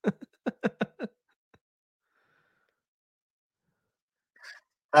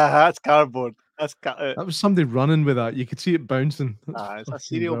 That's cardboard. That was somebody running with that. You could see it bouncing. It's a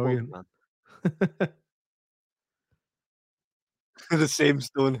cereal board, man. The same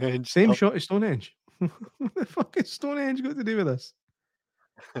Stonehenge. Same shot as Stonehenge. What the fuck is Stonehenge got to do with this?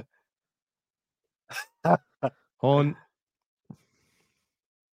 On.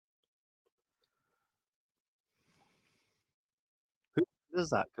 Who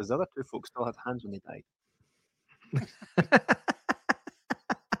is that? Because the other two folks still had hands when they died.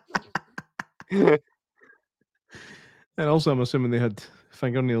 And also, I'm assuming they had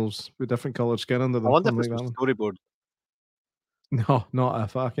fingernails with different coloured skin under them. I wonder if this was storyboard. No, not a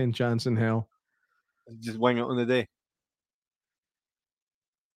fucking chance in hell. Just wing it on the day.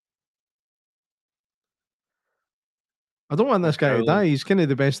 I don't want this guy to die. He's kind of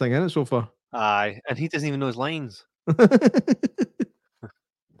the best thing in it so far. Aye, and he doesn't even know his lines.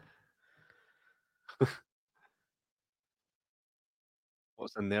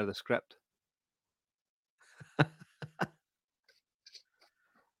 What's in there? The script.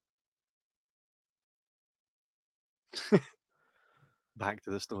 Back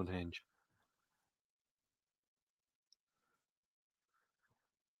to the Stonehenge.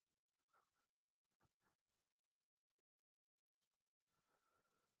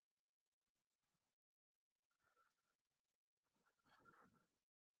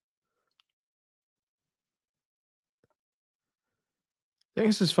 I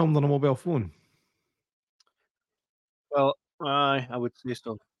guess it's filmed on a mobile phone. Well, I would say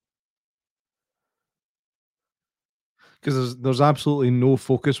so. Because there's absolutely no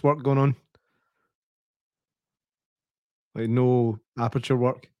focus work going on. Like no aperture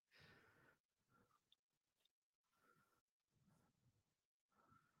work.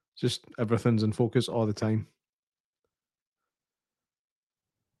 Just everything's in focus all the time.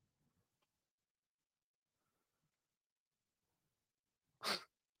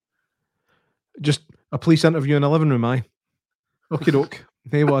 Just a police interview in a living room, aye. Okie doke.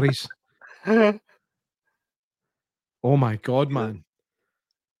 No worries. Oh my God, man.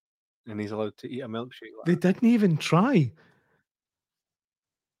 And he's allowed to eat a milkshake. They didn't even try.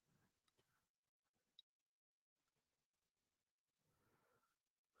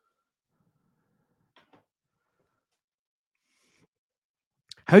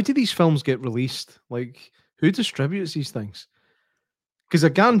 How do these films get released? Like, who distributes these things? Because I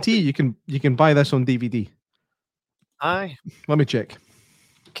guarantee you can buy this on DVD. Aye. Let me check.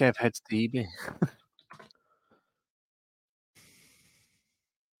 Kev heads to eBay.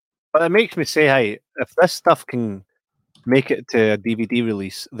 But it makes me say, hey, if this stuff can make it to a DVD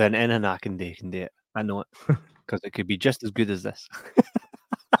release, then Inanakan can do it. I know it. Because it could be just as good as this.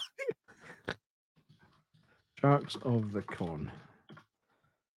 Sharks of the Corn.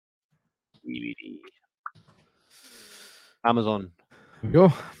 DVD. Amazon. There we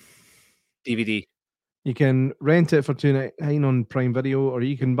go. DVD. You can rent it for $2.99 on Prime Video, or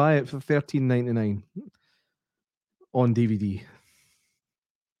you can buy it for $13.99 on DVD.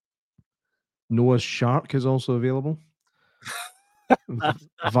 Noah's Shark is also available.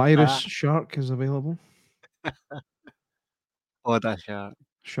 Virus Shark is available. Oh, that's Shark.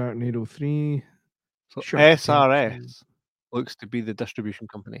 Sharknado 3. So Shark SRS looks to be the distribution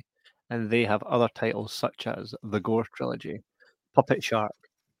company, and they have other titles such as The Gore Trilogy, Puppet Shark,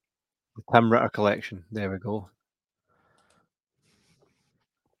 the Tim Ritter Collection. There we go.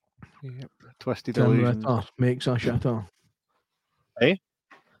 Yep. Twisted Tim Illusions. Ritter makes a shitter. Eh?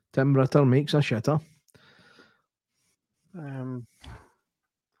 Tim Ritter makes a shitter. An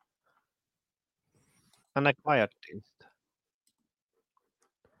acquired taste.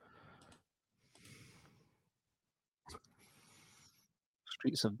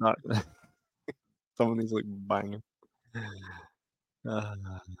 Streets of Darkness. Somebody's like banging.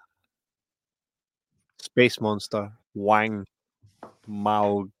 Space Monster. Wang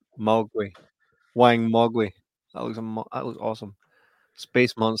Mogwai. Wang Mogwai. That looks awesome.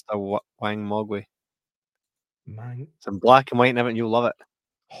 Space Monster Wang Mogwai. Man. It's in black and white, and you'll love it.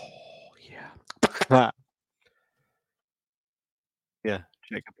 Oh, yeah. Yeah,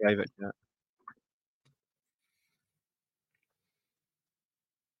 check a private chat.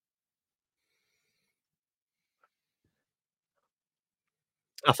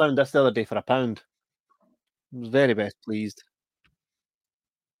 I found this the other day for £1. I was very best pleased.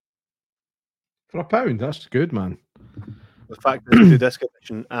 For £1, that's good, man. The fact that it's 2-disc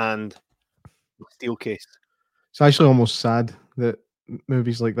edition and steel case. It's actually almost sad that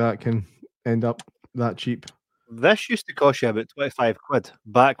movies like that can end up that cheap. This used to cost you about 25 quid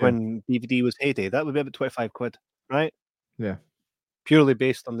back when DVD was heyday. That would be about 25 quid, right? Yeah. Purely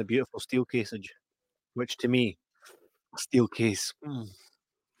based on the beautiful steel caseage, which to me, steel case.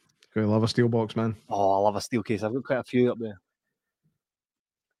 I love a steel box, man. Oh, I love a steel case. I've got quite a few up there.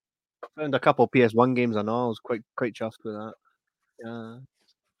 Found a couple of PS1 games I know. I was quite chuffed with that. Yeah.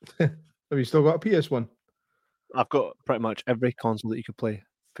 Have you still got a PS1? I've got pretty much every console that you could play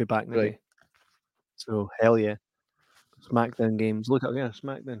for back in the day. So hell yeah. SmackDown games. Look up here,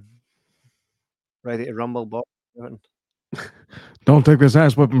 SmackDown. Ready to rumble, Bob. Don't take this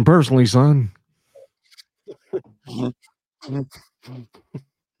ass whipping personally, son.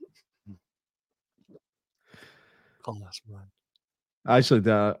 Oh, that's mad.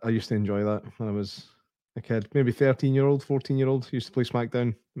 Actually, I used to enjoy that when I was a kid. Maybe 13-year-old, 14-year-old. Used to play SmackDown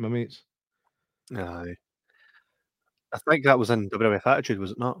with my mates. Aye. I think that was in WWF Attitude,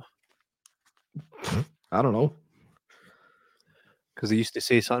 was it not? I don't know. Because they used to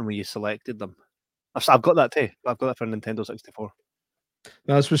say something where you selected them. I've got that too. I've got that for Nintendo 64.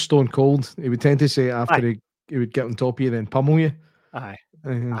 That's with Stone Cold. He would tend to say after he would get on top of you, then pummel you. Aye.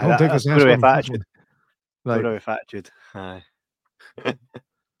 Don't take this WWF Attitude. Right. WWF Attitude. Aye.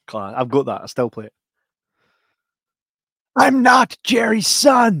 Class. I've got that. I still play it. I'm not Jerry's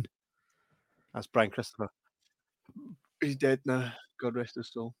son. That's Brian Christopher. He's dead now. God rest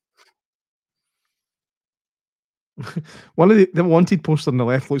his soul. One of the wanted poster on the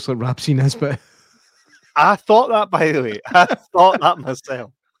left looks like Rapsy Nisbet. I thought that, by the way. I thought that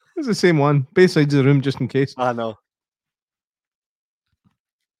myself. It's the same one. Both sides of the room, just in case. I know.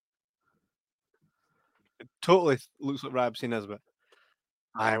 totally looks like Rab C. Nesbitt.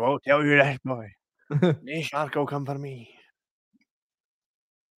 I won't tell you this, boy. Me shark will come for me.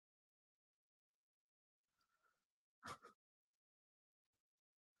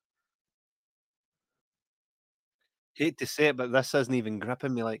 Hate to say it, but this isn't even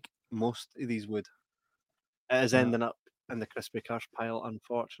gripping me like most of these would. It is Yeah. ending up in the crispy curse pile,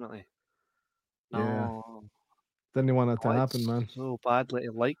 unfortunately. Yeah. No. Didn't want it to Oh, happen, it's man. so badly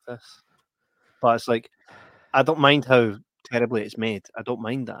to like this. But it's like, I don't mind how terribly it's made. I don't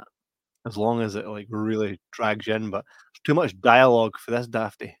mind that. As long as it like really drags you in, but there's too much dialogue for this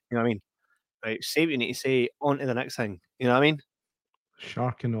dafty. You know what I mean? Right, say what you need to say, on to the next thing. You know what I mean?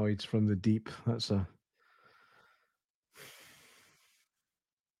 Sharkanoids from the deep. That's a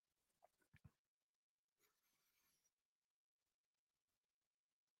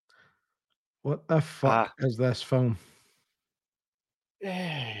what the fuck is this film?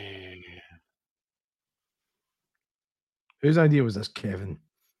 Whose idea was this, Kevin?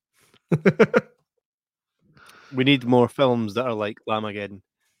 We need more films that are like Lamageddon.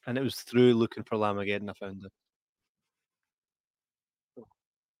 And it was through looking for Lamageddon I found it.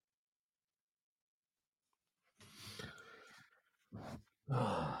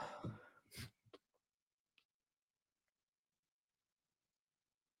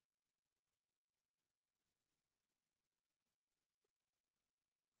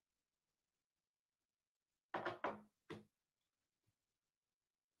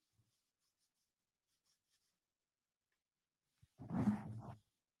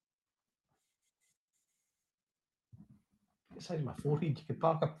 The size of my forehead, you could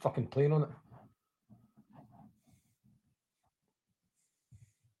park a fucking plane on it.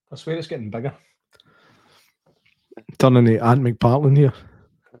 I swear it's getting bigger. Turning to Ant McPartlin here.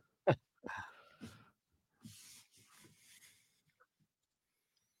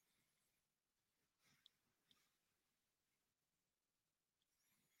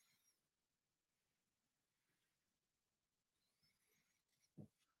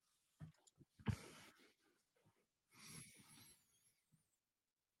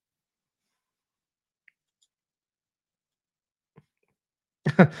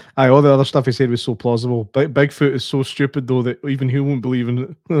 Aye, all the other stuff he said was so plausible. Bigfoot is so stupid though that even he won't believe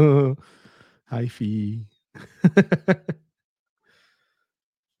in it. Hi, Fee.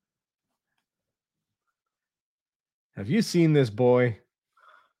 Have you seen this boy?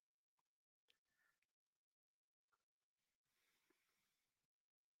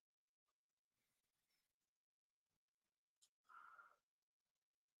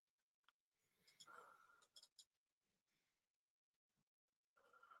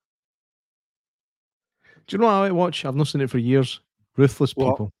 Do you know what I watch? I've not seen it for years. Ruthless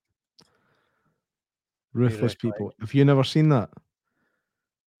What? People. Ruthless People. Have you never seen that? I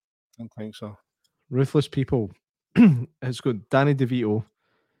don't think so. Ruthless People. It's got Danny DeVito,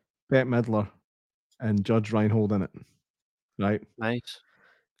 Bette Midler, and Judge Reinhold in it. Right? Nice.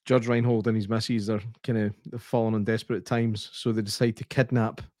 Judge Reinhold and his missus are kind of falling on desperate times, so they decide to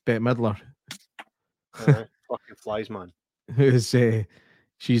kidnap Bette Midler. Fucking flies, man. Who is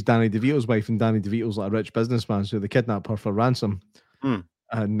she's Danny DeVito's wife, and Danny DeVito's like a rich businessman, so they kidnap her for ransom.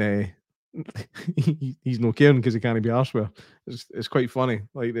 And he's no caring because he can't be arsed with her. It's quite funny.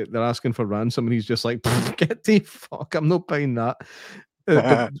 Like they're asking for ransom, and he's just like, "Get the fuck! I'm not paying that."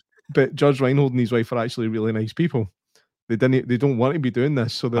 But Judge Reinhold and his wife are actually really nice people. They don't want to be doing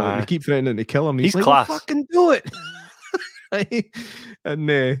this, so they keep threatening to kill him. He's like, class. Well, fucking do it.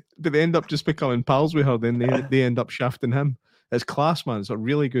 And but they end up just becoming pals with her. Then they end up shafting him. It's class, man. It's a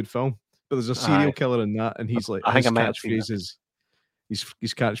really good film. But there's a serial killer in that, and he's like, I think his I might have seen catchphrase is,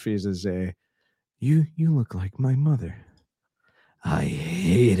 his catchphrase is, you look like my mother. I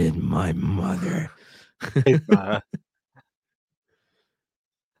hated my mother.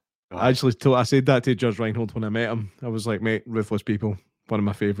 I said that to Judge Reinhold when I met him. I was like, mate, Ruthless People, one of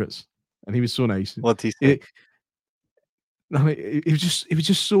my favorites, and he was so nice. What did he say? He was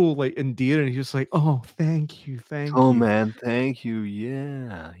just so like endearing. He was like, "Oh, thank you." Oh man, thank you.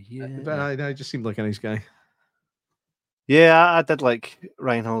 Yeah. But I just seemed like a nice guy. Yeah, I did like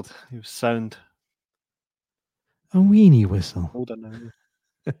Reinhold. He was sound. A weenie whistle. Hold on now.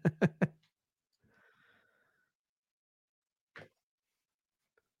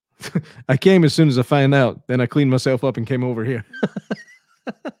 I came as soon as I found out. Then I cleaned myself up and came over here.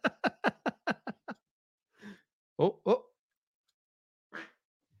 Oh.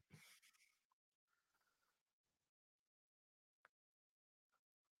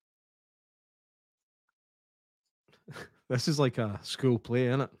 This is like a school play,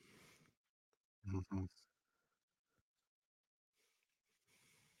 isn't it? Mm-hmm.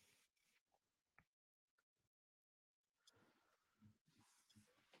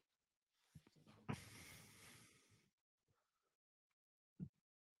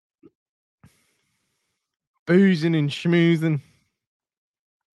 Boozing and schmoozing.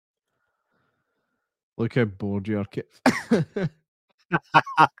 Look how bored you are, Kit. Do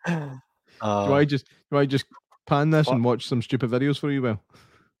I just pan this and watch some stupid videos for you, Will?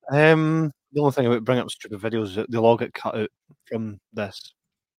 The only thing about bringing up stupid videos is that they'll all get cut out from this.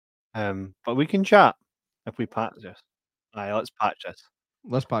 But we can chat if we patch this. Aye, let's patch this.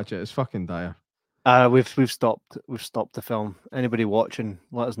 Let's patch it. It's fucking dire. We've stopped the film. Anybody watching,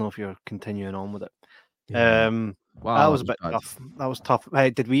 let us know if you're continuing on with it. Yeah. Wow, that was a bit tough. That was tough. Hey,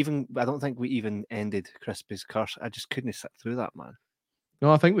 did we even? I don't think we even ended Crispy's Curse. I just couldn't sit through that, man.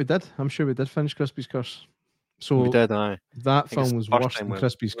 No, I think we did. I'm sure we did finish Crispy's Curse. So we did. Aye. That film was worse than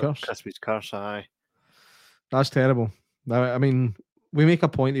Crispy's Curse. Crispy's Curse. Aye. That's terrible. I mean, we make a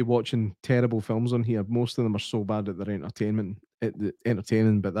point of watching terrible films on here. Most of them are so bad that they're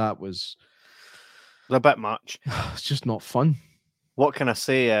entertaining, but that was a bit much. It's just not fun. What can I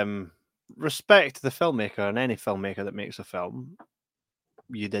say? Respect the filmmaker and any filmmaker that makes a film.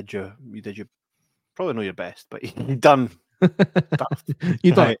 You did your probably know your best, but you done stuff.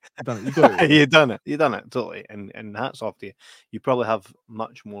 You done it. You done it totally. And hats off to you. You probably have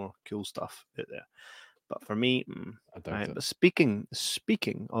much more cool stuff out there. But for me, but speaking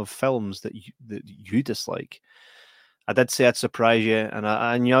of films that you dislike, I did say I'd surprise you,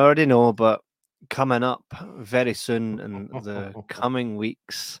 and you already know, but coming up very soon in the coming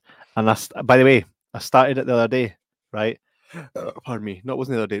weeks. And by the way, I started it the other day, right? Pardon me. No, it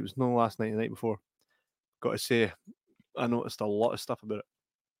wasn't the other day. It was no last night, the night before. Got to say, I noticed a lot of stuff about it.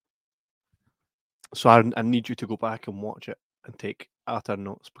 So I need you to go back and watch it and take utter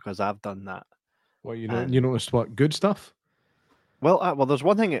notes because I've done that. Well, you noticed what? Good stuff? Well, there's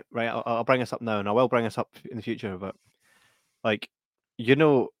one thing, right? I'll bring us up now, and I will bring us up in the future. But like,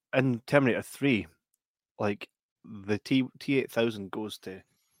 in Terminator 3, like the T-8000 goes to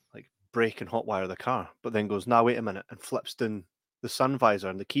like brake and hotwire the car, but then goes, "Nah, wait a minute," and flips down the sun visor,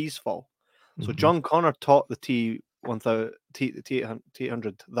 and the keys fall. Mm-hmm. So John Connor taught the T-800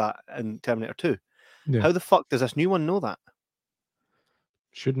 that in Terminator 2. Yeah. How the fuck does this new one know that?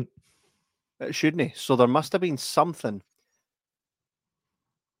 Shouldn't he? So there must have been something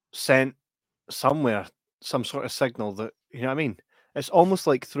sent somewhere, some sort of signal that, you know what I mean? It's almost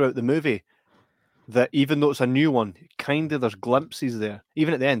like throughout the movie that even though it's a new one, kind of there's glimpses there.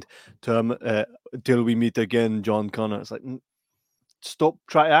 Even at the end, till we meet again, John Connor. It's like, stop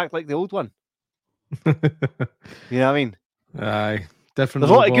trying to act like the old one. You know what I mean? Aye. Different.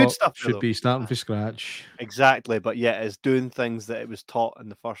 There's a lot of good stuff. Should be starting from scratch. Exactly, but yeah, it's doing things that it was taught in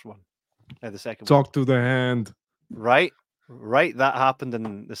the first one. The second Talk one. To the hand. Right. That happened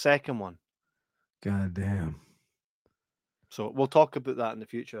in the second one. God damn. So we'll talk about that in the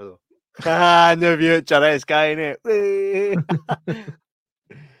future, though. In the future, it's kind of.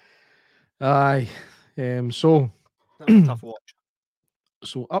 Aye. So tough watch.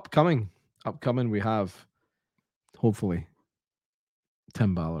 So upcoming, we have hopefully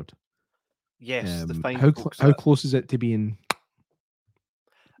Tim Ballard. Yes, the fine. How close is it to being?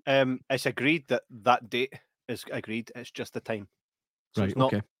 It's agreed that date is agreed. It's just the time. So right. It's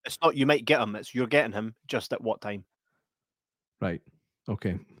not, okay. It's not you might get him. It's you're getting him. Just at what time? Right.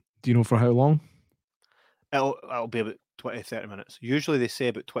 Okay. Do you know for how long? It'll be about 20-30 minutes. Usually they say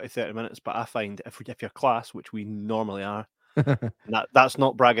about 20-30 minutes, but I find if you're class, which we normally are, that's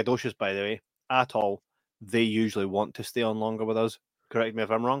not braggadocious, by the way, at all. They usually want to stay on longer with us. Correct me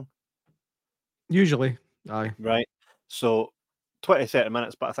if I'm wrong. Usually, aye. Right. So 20-30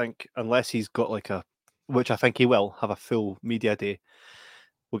 minutes, but I think unless he's got which I think he will, have a full media day,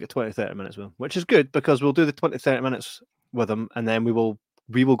 we'll get 20-30 minutes with him, which is good because we'll do the 20-30 minutes with him, and then we will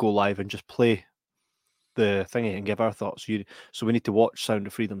go live and just play the thingy and give our thoughts. So we need to watch Sound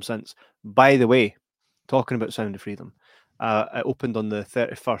of Freedom since. By the way, talking about Sound of Freedom, it opened on the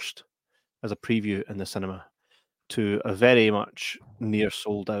 31st as a preview in the cinema to a very much near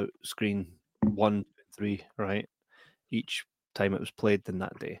sold out screen, 1, 3, right? Each time it was played in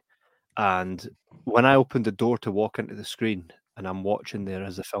that day. And when I opened the door to walk into the screen and I'm watching there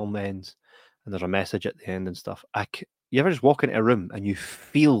as the film ends and there's a message at the end and stuff, you ever just walk into a room and you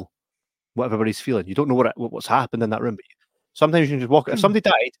feel what everybody's feeling? You don't know what's happened in that room, but sometimes you can just walk. If somebody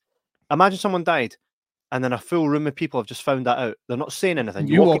died, imagine someone died and then a full room of people have just found that out. They're not saying anything.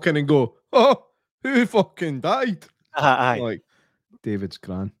 You walk in and go, "Oh, who fucking died?" Aye. Like David's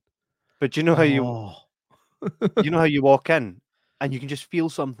gran. But you know how you know how you walk in and you can just feel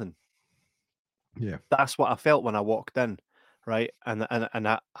something. Yeah, that's what I felt when I walked in, right? And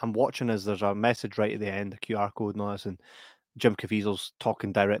I'm watching as there's a message right at the end, a QR code and all this, and Jim Caviezel's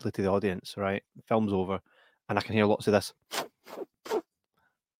talking directly to the audience, right? Film's over, and I can hear lots of this,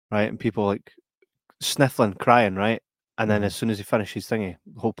 right? And people like sniffling, crying, right? And then as soon as he finished his thingy,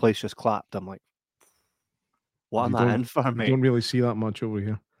 the whole place just clapped. I'm like, what am I in for, mate? You don't really see that much over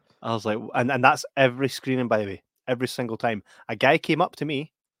here. I was like, and that's every screening, by the way, every single time. A guy came up to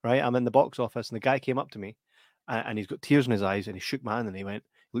me, right? I'm in the box office, and the guy came up to me, and he's got tears in his eyes, and he shook my hand, and he looked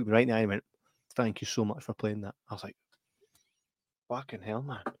me right in the eye, and went, "Thank you so much for playing that." I was like, "Fucking hell,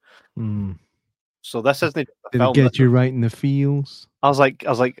 man!" So this isn't. Did it get you right in the feels? I was like,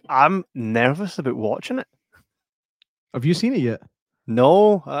 I'm nervous about watching it. Have you seen it yet?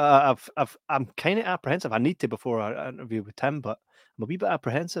 No, I'm kind of apprehensive. I need to before our interview with Tim, but I'm a wee bit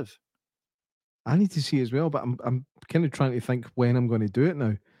apprehensive. I need to see it as well, but I'm kind of trying to think when I'm going to do it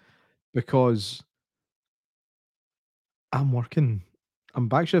now, because I'm working. I'm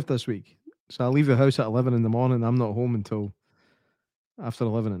back shift this week, so I leave the house at 11 in the morning. I'm not home until after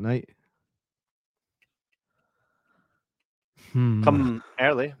 11 at night. Come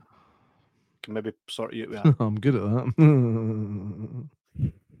early. Can maybe sort you out. I'm good at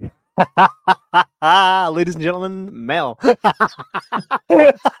that. Ladies and gentlemen, Mel. By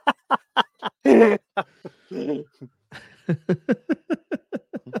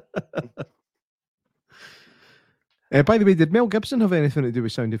the way, did Mel Gibson have anything to do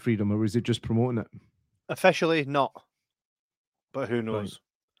with Sound of Freedom, or was he just promoting it? Officially, not. But who knows?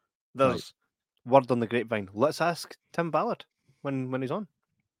 Right. There's word on the grapevine. Let's ask Tim Ballard when he's on.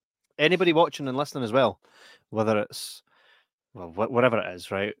 Anybody watching and listening as well, whether it's whatever it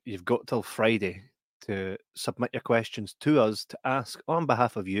is, right? You've got till Friday to submit your questions to us to ask on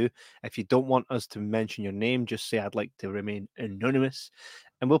behalf of you. If you don't want us to mention your name, just say I'd like to remain anonymous,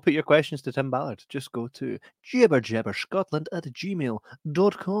 and we'll put your questions to Tim Ballard. Just go to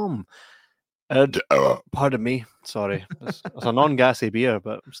jibberjabberscotland@gmail.com. And pardon me, sorry, it's a non-gassy beer,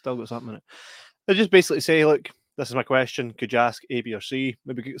 but I've still got something in it. I just basically say, look, this is my question. Could you ask A, B, or C?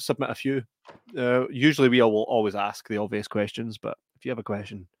 Maybe submit a few. Usually we will always ask the obvious questions, but if you have a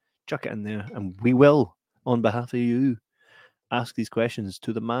question, chuck it in there, and we will, on behalf of you, ask these questions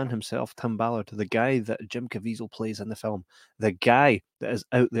to the man himself, Tim Ballard, the guy that Jim Caviezel plays in the film, the guy that is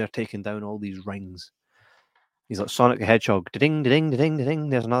out there taking down all these rings. He's like Sonic the Hedgehog. Ding, ding, ding, ding.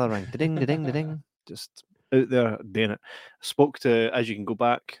 There's another ring. Ding, ding, ding. Just out there doing it. Spoke to, as you can go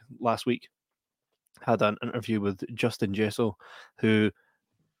back last week, had an interview with Justin Jesso, who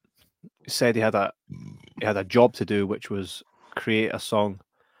said he had a job to do, which was create a song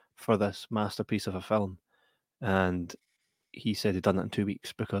for this masterpiece of a film, and he said he'd done it in 2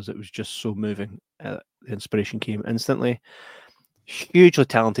 weeks because it was just so moving. The inspiration came instantly. Hugely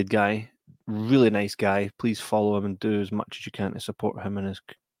talented guy, really nice guy. Please follow him and do as much as you can to support him in his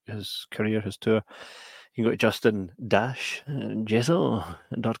career, his tour. You can go to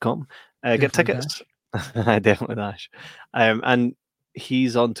justin-jesso.com. Get tickets. Definitely Dash. And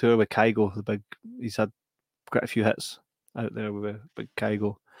he's on tour with Kygo, he's had quite a few hits out there with Big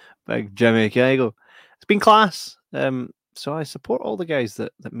Kygo, Big Jimmy Kygo. It's been class. So I support all the guys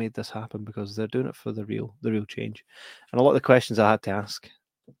that made this happen, because they're doing it for the real change. And a lot of the questions I had to ask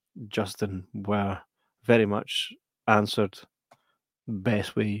Justin were very much answered the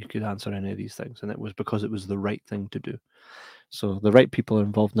best way you could answer any of these things, and it was because it was the right thing to do. So the right people are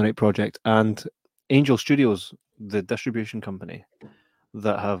involved in the right project, and Angel Studios, the distribution company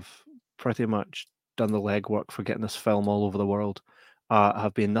that have pretty much done the legwork for getting this film all over the world,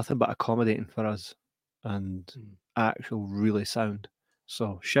 have been nothing but accommodating for us and actual really sound.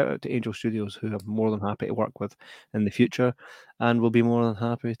 So shout out to Angel Studios, who I'm more than happy to work with in the future, and will be more than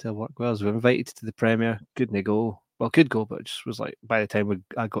happy to work with us. We're invited to the premiere. Couldn't go. Well, could go, but it just was like, by the time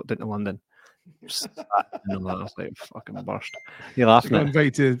I got down to London, I was like, fucking burst. You're laughing. Got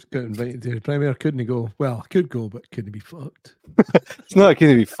invited to the premiere. Couldn't go. Well, could go, but couldn't be fucked. It's not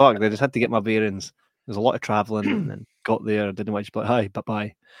couldn't be fucked. I just had to get my bearings. There's a lot of traveling, and then got there. Didn't want to be like, hi,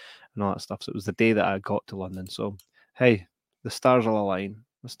 bye, and all that stuff. So it was the day that I got to London. So hey, the stars will align.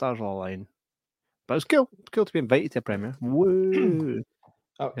 The stars will align. But it's cool. It's cool to be invited to a premiere. Woo!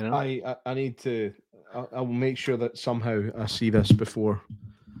 I need to. I will make sure that somehow I see this before.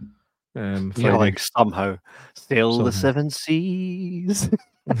 You're like, somehow sail the 7 seas.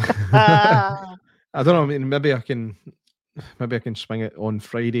 I don't know. I mean, maybe I can swing it on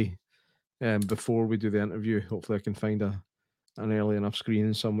Friday, before we do the interview. Hopefully, I can find an early enough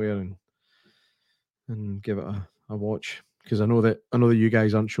screening somewhere and give it a watch, because I know that you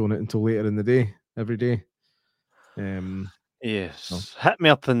guys aren't showing it until later in the day every day. Yes. So. Hit me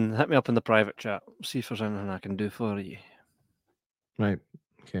up in the private chat. See if there's anything I can do for you. Right.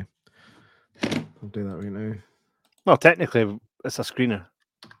 Okay. I'll do that right now. Well, technically, it's a screener.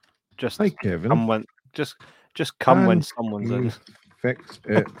 Just hi, Kevin. Come when, just come when someone's in. Fix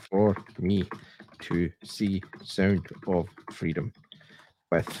it for me. to see Sound of Freedom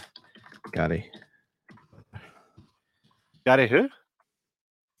with Gary. Gary who?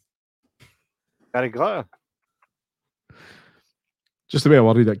 Gary Glitter. Just a bit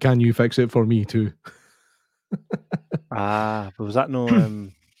worried that can you fix it for me too? But was that no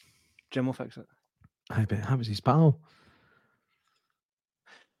Jim will fix it? I bet that was his pal.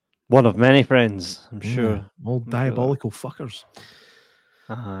 One of many friends, I'm sure. All diabolical fuckers.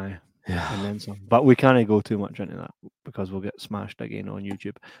 Aye. Yeah. And then some. But we can't go too much into that because we'll get smashed again on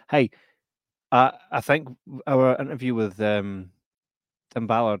YouTube. Hey, I think our interview with Tim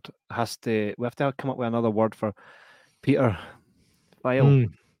Ballard we have to come up with another word for Peter File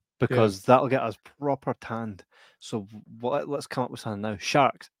because that'll get us proper tanned. So let's come up with something now.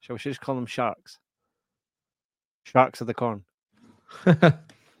 Sharks. Shall we just call them sharks? Sharks of the corn.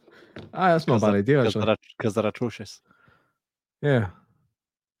 That's not a bad idea, actually. Because they're atrocious. Yeah.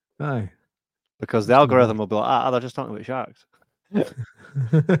 Aye. Because the algorithm will be like, they're just talking about sharks.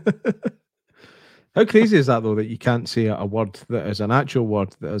 How crazy is that, though, that you can't say a word that is an actual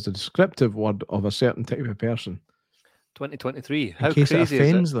word, that is a descriptive word of a certain type of person? 2023. In case it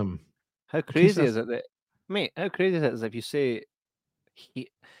offends them. How crazy is it that, mate, how crazy is it is if you say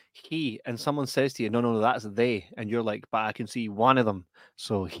he and someone says to you, no, that's they, and you're like, but I can see one of them,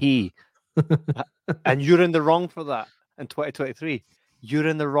 so he. And you're in the wrong for that in 2023. You're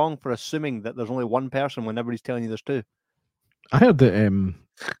in the wrong for assuming that there's only one person when everybody's telling you there's two. I heard that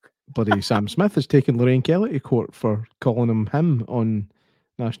bloody Sam Smith has taken Lorraine Kelly to court for calling him on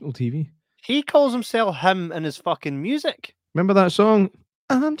national TV. He calls himself him in his fucking music. Remember that song?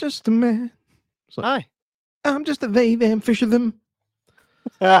 I'm just a man. Like, aye. I'm just a they, them, fish of them.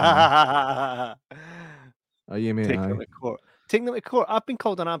 Oh, yeah, mate. Take them to court. Take them to court. I've been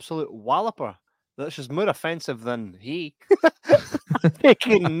called an absolute walloper. That's just more offensive than he.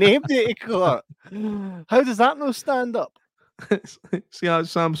 Taking named it to court. How does that not stand up? See,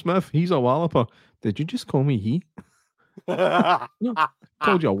 that's Sam Smith. He's a walloper. Did you just call me he? No, I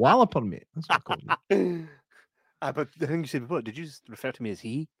called you a walloper, mate. That's what I called you. But the thing you said before, did you just refer to me as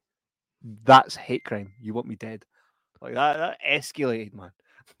he? That's hate crime. You want me dead. Like that escalated, man.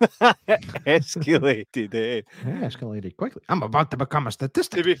 Escalated. Escalated quickly. I'm about to become a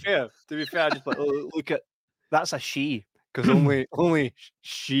statistic. To be fair, I just like, look at that's a she. Because only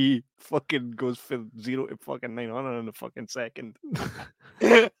she fucking goes from 0 to fucking 900 in a fucking second.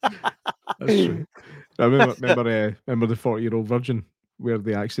 That's true. I remember the 40-year-old virgin where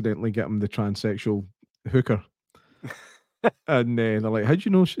they accidentally get him the transsexual hooker, and they're like, "How'd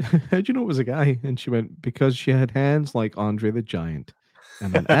you know? How'd you know it was a guy?" And she went, "Because she had hands like Andre the Giant,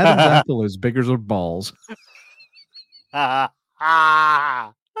 and an Adam's apple as big as her balls." It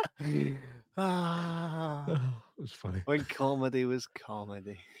was funny. When comedy was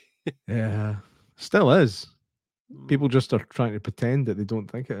comedy. Yeah. Still is. People just are trying to pretend that they don't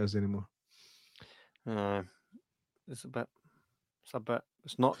think it is anymore. It's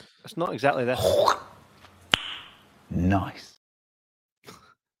not exactly this. Nice.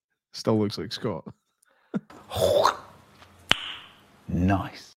 Still looks like Scott.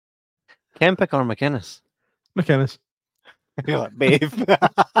 Nice. Kempick or McInnes? McInnes. You're like, babe.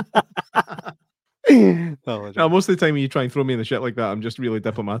 Most of the time when you try and throw me in the shit like that, I'm just really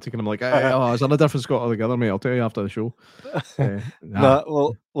diplomatic and I'm like, is there a different Scott altogether, mate? I'll tell you after the show.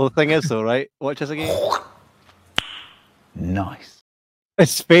 Well, the thing is though, right? Watch this again. Nice.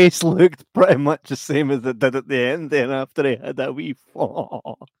 His face looked pretty much the same as it did at the end then after he had that wee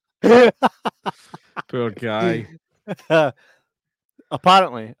fall. Poor guy.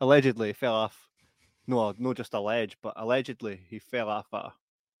 Apparently, allegedly, he fell off. No, just alleged, but allegedly he fell off a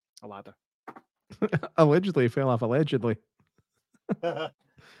ladder. Allegedly, he fell off. Allegedly. Apparently,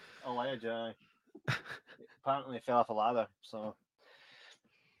 he fell off a ladder. So,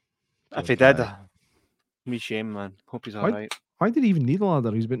 if he did, me shame, man. Hope he's all right. Why did he even need a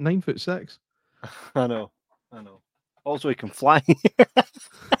ladder? He's about 9'6". I know. Also, he can fly.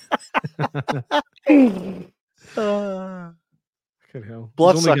 Good hell.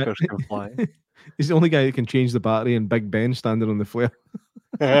 Bloodsuckers can fly. He's the only guy that can change the battery in Big Ben standing on the flare.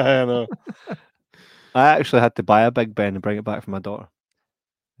 I know. I actually had to buy a Big Ben and bring it back for my daughter.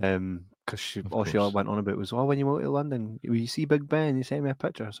 Because she went on about was, when you go to London, you see Big Ben, you send me a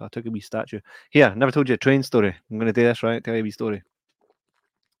picture. So I took a wee statue. Here, never told you a train story. I'm going to do this, right? Tell you a wee story.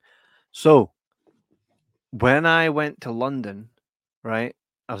 So, when I went to London, right,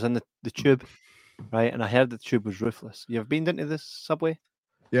 I was in the tube, right, and I heard the tube was roofless. You ever been into this subway?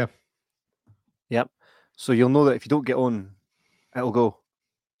 Yeah. Yep. So you'll know that if you don't get on, it'll go.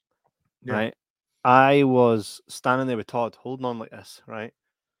 Yeah. Right? I was standing there with Todd, holding on like this, right?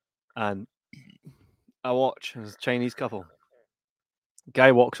 And I watch. There's a Chinese couple.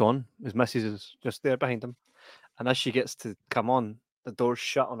 Guy walks on. His missus is just there behind him. And as she gets to come on, the door's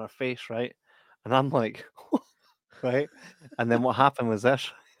shut on her face, right? And I'm like, right? And then what happened was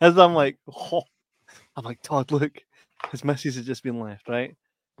this. As I'm like, Todd, look, his missus has just been left, right?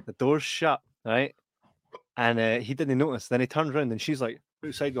 The door's shut, right? And he didn't notice. Then he turns around and she's like,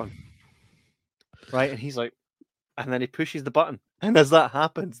 outside going, right? And he's like, and then he pushes the button. And as that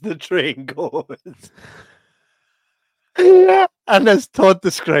happens, the train goes. And as Todd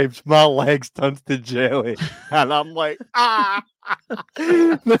describes, my legs turned to jelly. And I'm like, ah!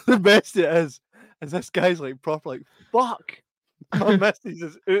 The best it is this guy's like proper like, fuck. My missus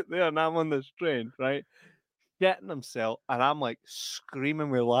is out there and I'm on this train, right? Getting himself, and I'm like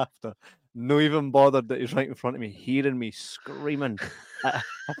screaming with laughter. No even bothered that he's right in front of me, hearing me screaming.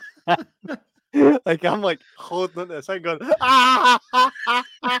 Like I'm like holding on to this thing going like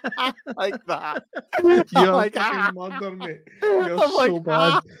that. You're like, mother, mate. You're so like,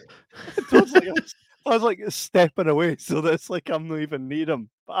 bad. I was like stepping away so that it's like I'm not even near him.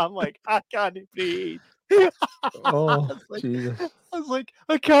 But I'm like, I can't breathe. Oh, like, Jesus. I was like,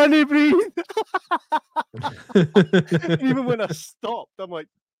 I can't breathe. Even when I stopped, I'm like,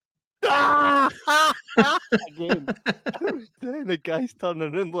 again. Then the guy's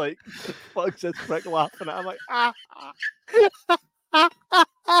turning around like, the fuck's this prick laughing at? I'm like,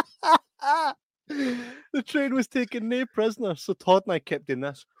 The train was taking no prisoners, so Todd and I kept doing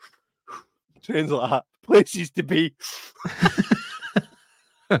this. Trains like that, places to be.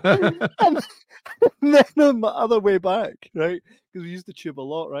 And then on my other way back, right? Because we used the tube a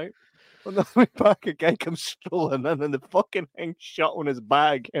lot, right? On the way back, a guy comes strolling in and the fucking thing shut on his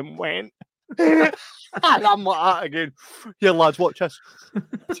bag and went. And I'm like that again. Here, lads, watch this.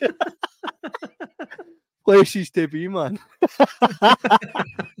 Places to be, man. I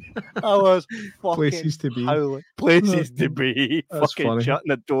was fucking Places to be. howling. Places to be. That's Fucking funny. shutting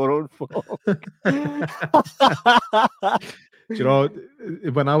the door on folk. Do you know,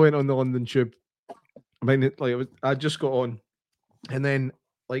 when I went on the London Tube, I mean, like I just got on, and then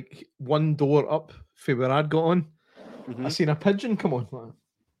like one door up from where I'd got on, I seen a pigeon come on.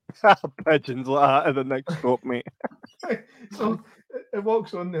 Pigeons like that at the next stop, mate. So it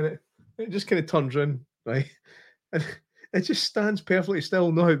walks on and it just kind of turns around, right? And it just stands perfectly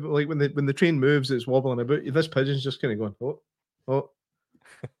still. No, like when the train moves, it's wobbling about. This pigeon's just kind of going, oh.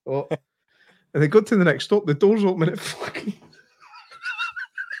 And they got to the next stop, the door's open and it fucking...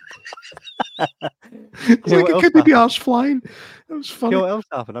 It's like it couldn't be arse flying. It was funny. You know what else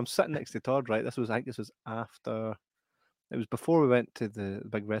happened? I'm sitting next to Todd, right? I think this was after... It was before we went to the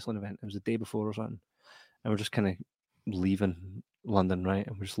big wrestling event. It was the day before or something. And we're just kind of leaving London, right?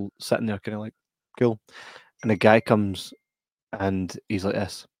 And we're just sitting there kind of like, cool. And a guy comes and he's like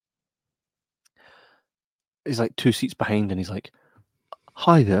this. He's like 2 seats behind and he's like,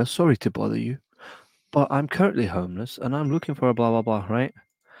 hi there, sorry to bother you, but I'm currently homeless and I'm looking for a blah, blah, blah, right?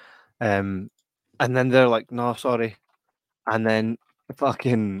 And then they're like, no, sorry. And then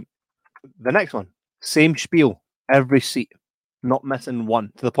fucking the next one, same spiel, every seat, not missing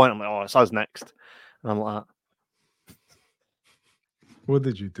one, to the point I'm like, oh, it's us next. And I'm like, what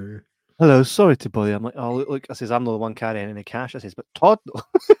did you do? hello, sorry to bother you. I'm like, oh, look, I says, I'm not the one carrying any cash. I says, but Todd,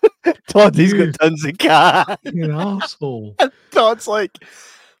 Todd, he's got tons of cash. You're an asshole. And Todd's like,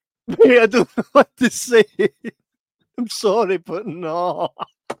 mate, I don't know what to say. I'm sorry, but no.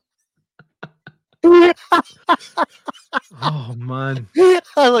 Oh man.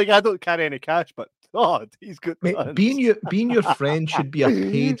 I don't carry any cash, but Todd, he's got Mate, tons. being your friend should be a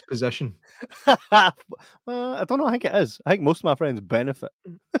paid position. Well, I don't know. I think it is. I think most of my friends benefit.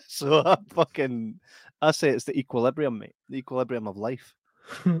 So I say it's the equilibrium, mate. The equilibrium of life.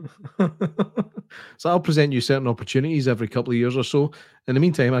 So I'll present you certain opportunities every couple of years or so. In the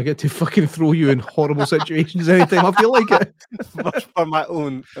meantime, I get to fucking throw you in horrible situations anytime I feel like it. For my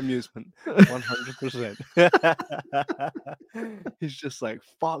own amusement. 100%. He's just like,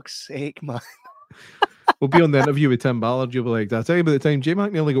 fuck's sake, man. We'll be on the interview with Tim Ballard. You'll be like, did I tell you about the time J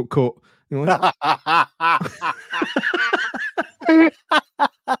Mac nearly got caught? You know, like...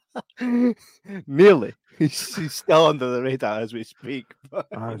 Nearly. He's still under the radar as we speak. But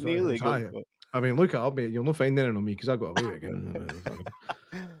nearly got caught. I mean, look it up, mate. You'll not find anything on me because I got away again.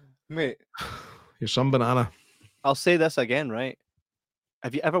 Mate, you're some banana. I'll say this again, right?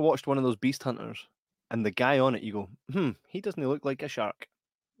 Have you ever watched one of those Beast Hunters and the guy on it, you go, he doesn't look like a shark.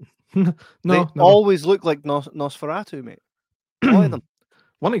 They always look like Nosferatu, mate. All of them.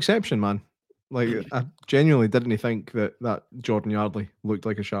 One exception, man. Like, I genuinely didn't think that Jordan Yardley looked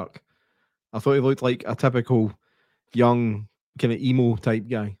like a shark. I thought he looked like a typical young kind of emo type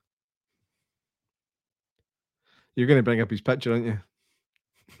guy. You're going to bring up his picture, aren't you?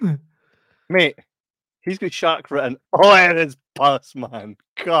 Mate, he's got shark written all in his bus, man.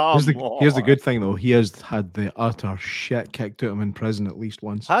 Come on. Here's the good thing, though. He has had the utter shit kicked out of him in prison at least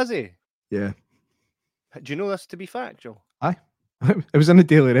once. Has he? Yeah. Do you know this to be factual? Aye. It was in the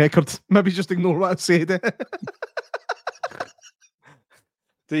Daily Record. Maybe just ignore what I said.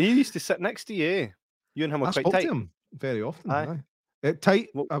 He used to sit next to you, eh? You and him were I quite spoke tight. to him very often. Aye. Tight.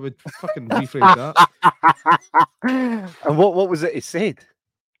 I would fucking rephrase that. And what was it he said?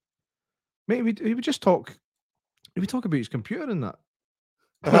 Mate, he would just talk. He would talk about his computer and that.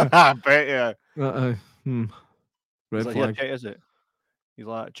 I bet you. Red He's like, flag. yeah, Jet, is it? He's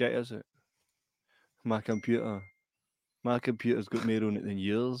like, Jet, is it? My computer's got more on it than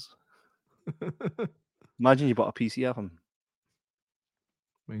yours. Imagine you bought a PC of him.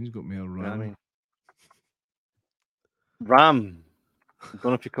 Mine's got more RAM. You know what I mean? RAM. I don't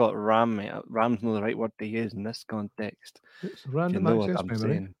know if you call it RAM, mate. RAM's not the right word to use in this context. It's random You know access what I'm memory.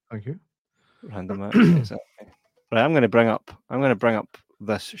 saying. Thank you. Random access. Right, I'm going to bring up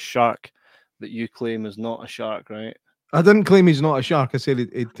this shark that you claim is not a shark, right? I didn't claim he's not a shark. I said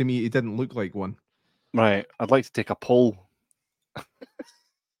to me, he didn't look like one. Right. I'd like to take a poll.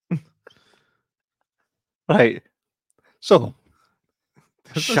 Right. So,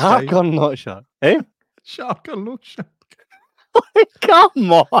 shark or not shark? Eh? Shark or no shark?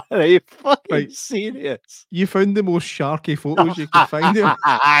 Come on, are you fucking serious? You found the most sharky photos you could find here.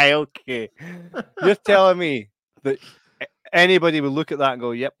 Okay. You're telling me that anybody would look at that and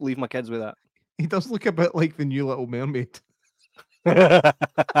go, yep, leave my kids with that. He does look a bit like the new Little Mermaid.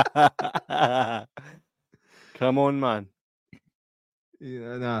 Come on, man.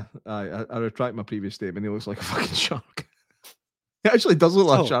 Yeah, nah, I retract my previous statement. He looks like a fucking shark. He actually does look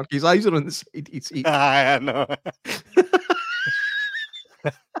like a shark. His eyes are on the side. I know.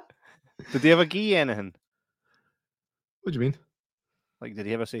 Did he ever give you anything? What do you mean? Like, did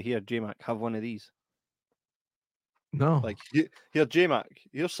he ever say, here, J-Mac, have one of these? No. Like, here, J-Mac,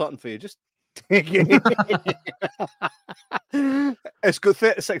 here's something for you. Just take it. It's got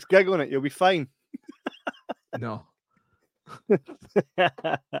 36 gig on it. You'll be fine. No. Just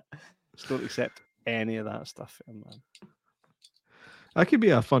don't accept any of that stuff, man. That could be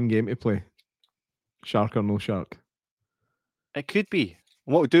a fun game to play. Shark or no shark. It could be.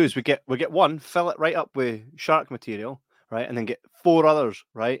 And what we do is we get one, fill it right up with shark material, right, and then get 4 others,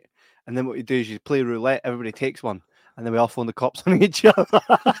 right, and then what you do is you play roulette. Everybody takes one, and then we all phone the cops on each other.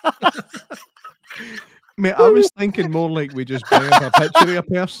 Mate, I was thinking more like we just bring up a picture of a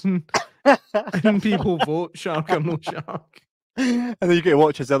person and people vote shark or no shark. And then you get to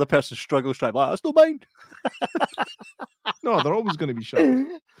watch as the other person struggles, trying like, that's not mine. No, they're always going to be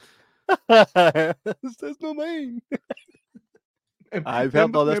sharks. That's not mine. I've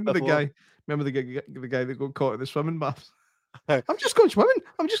heard all this before. Remember the guy that got caught at the swimming baths? I'm just going swimming.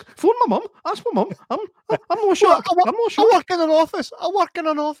 I'm just phone my mum. Ask my mum. I'm no shark. I'm no shark. I work in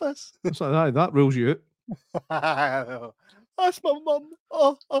an office. It's like that rules you out. Ask my mum.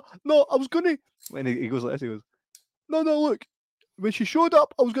 Oh, no, I was gonna. When he goes like this, he goes, no, look. When she showed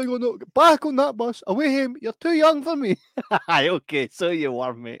up, I was going to go, no, get back on that bus, away home. You're too young for me. Okay, so you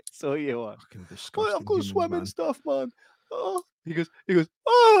were, mate. So you were. Well, I've got swimming stuff, man. Oh. He goes,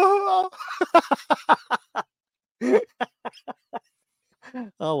 oh. I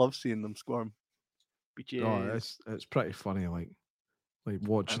love seeing them squirm. Oh, it's pretty funny, like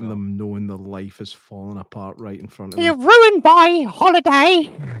watching them knowing their life is falling apart right in front of them. You're ruined by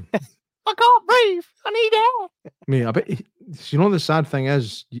holiday. I can't breathe. I need air. Mate, I bet you know the sad thing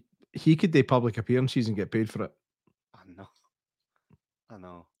is he could do public appearances and get paid for it. I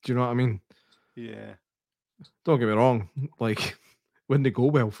know. Do you know what I mean? Yeah. Don't get me wrong. Like, wouldn't it go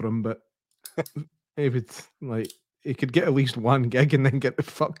well for him? But he could get at least one gig and then get the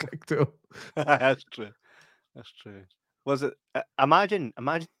fuck kicked out. That's true. Was it? Imagine.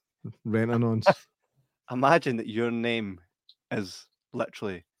 Rent-a-nons. Imagine that your name is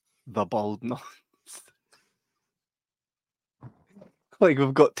literally the Bald Nonce. Like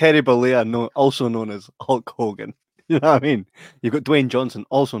we've got Terry Bollea, also known as Hulk Hogan. You know what I mean? You've got Dwayne Johnson,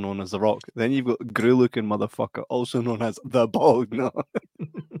 also known as The Rock. Then you've got Gru-looking motherfucker, also known as the Bald Nonce.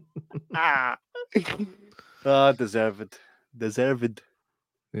 Deserved.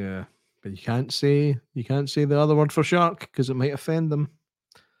 Yeah, but you can't say the other word for shark because it might offend them.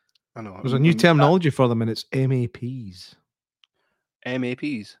 I know. There's a new terminology for them, and it's MAPs.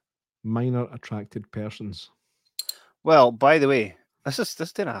 MAPs. Minor attracted persons. Well, by the way, this is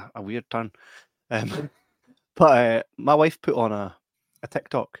taking a weird turn. But my wife put on a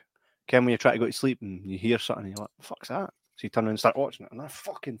TikTok. Ken, when you try to go to sleep and you hear something, you're like, "Fuck's that?" So you turn around and start watching it, and I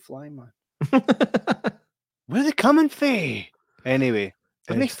fucking fly, man. Where are they coming from? Anyway,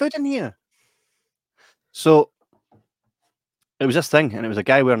 there's no food in here. So it was this thing, and it was a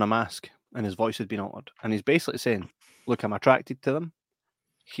guy wearing a mask, and his voice had been altered. And he's basically saying, look, I'm attracted to them.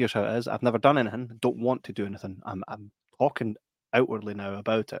 Here's how it is. I've never done anything. Don't want to do anything. I'm talking outwardly now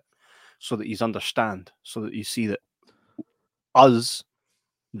about it so that you understand, so that you see that us,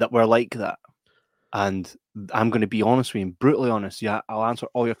 that we're like that. And I'm going to be honest with you, brutally honest. Yeah, I'll answer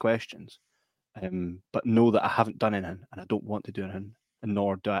all your questions. But know that I haven't done anything and I don't want to do anything, and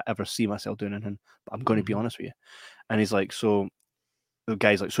nor do I ever see myself doing anything. But I'm going to be honest with you. And he's like, so the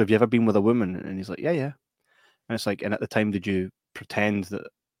guy's like, so have you ever been with a woman? And he's like, yeah. And it's like, and at the time, did you pretend that,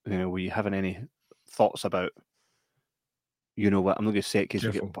 were you having any thoughts about, what, I'm not going to say it because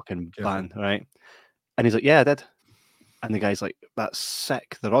you get fucking banned, right? And he's like, yeah, I did. And the guy's like, that's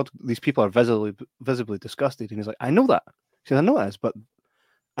sick. These people are visibly disgusted. And he's like, I know that. He says, I know it is, but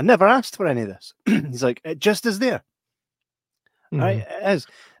I never asked for any of this. He's like, it just is there. Right? It is.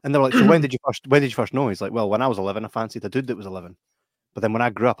 And they're like, so when did you first know? He's like, well, when I was 11, I fancied a dude that was 11. But then when I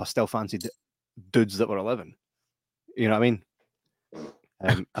grew up, I still fancied dudes that were 11. You know what I mean?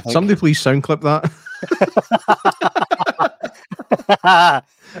 Somebody please sound clip that.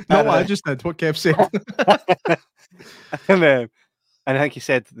 Not what I just did. What Kev said. And I think he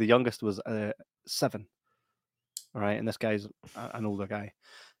said the youngest was 7. All right, and this guy's an older guy,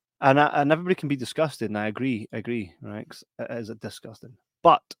 and everybody can be disgusted, and I agree, right? 'Cause it is disgusting.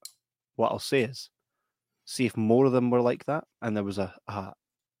 But what I'll say is, see if more of them were like that, and there was an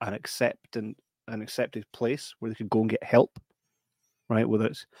accepted place where they could go and get help, right? Whether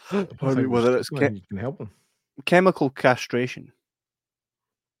it's can help them. Chemical castration.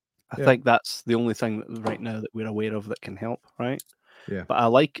 I think that's the only thing that right now that we're aware of that can help, right? Yeah. But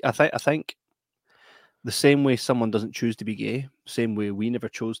I think the same way someone doesn't choose to be gay, same way we never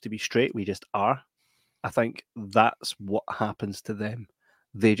chose to be straight, we just are. I think that's what happens to them.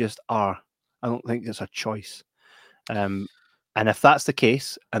 They just are. I don't think it's a choice. And if that's the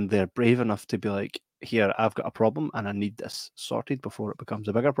case, and they're brave enough to be like, here, I've got a problem and I need this sorted before it becomes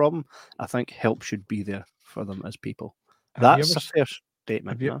a bigger problem, I think help should be there for them as people. That's a fair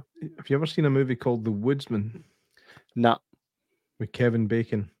statement. Have you ever seen a movie called The Woodsman? No. With Kevin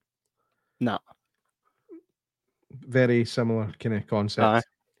Bacon? No. Very similar kind of concept.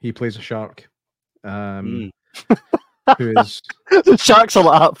 He plays a shark. Who is the sharks are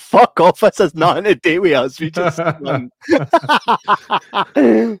like, fuck off, this is nothing to do with us. We just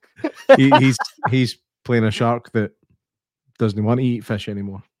he's playing a shark that doesn't want to eat fish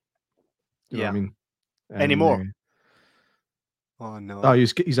anymore. You know what I mean? Anymore. Oh no. Oh,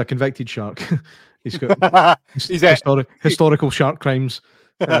 he's a convicted shark. He's got historical shark crimes.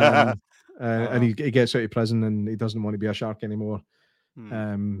 And he gets out of prison and he doesn't want to be a shark anymore.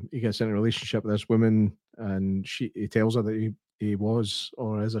 He gets in a relationship with this woman and he tells her that he was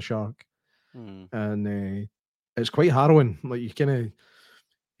or is a shark. And it's quite harrowing. Like, you kind of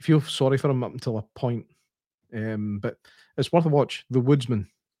feel sorry for him up until a point. But it's worth a watch. The Woodsman.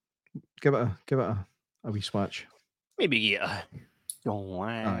 Give it a wee swatch. Maybe yeah.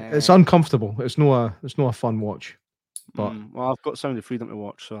 It's uncomfortable. It's no a fun watch. But well, I've got Sound of Freedom to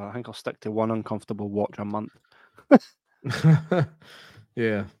watch, so I think I'll stick to one uncomfortable watch a month.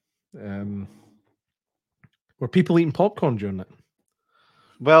 Yeah. Were people eating popcorn during it?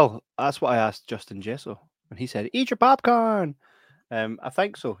 Well, that's what I asked Justin Jesso, and he said, "Eat your popcorn." I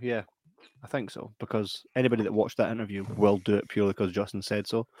think so. Yeah, I think so, because anybody that watched that interview will do it purely because Justin said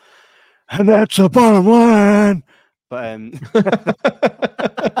so, and that's the bottom line. But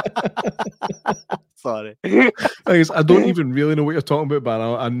sorry, I don't even really know what you're talking about, but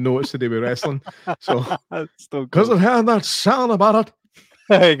I know it's to do with wrestling. So because I've heard that sound about it.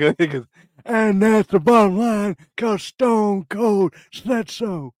 There you go. And that's the bottom line, because Stone Cold said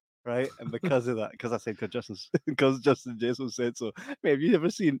so. Right? And because of that, because I said because Justin Jason said so. Mate, have you ever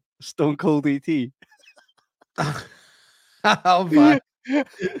seen Stone Cold E.T.? Oh, man.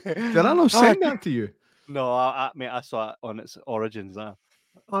 Did I not send that to you? No, I saw it on its origins. I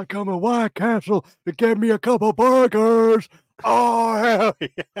come to White Castle to get me a couple burgers. Oh, hell yeah.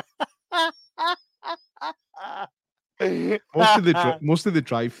 Most of the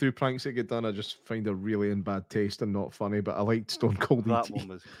drive-through pranks that get done, I just find are really in bad taste and not funny. But I liked Stone Cold That E.T. one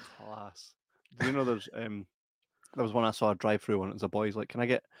was class. Do you know there was one I saw a drive-through one. It was a boy's like, "Can I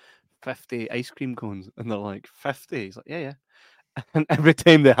get 50 ice cream cones?" And they're like, 50. He's like, yeah. And every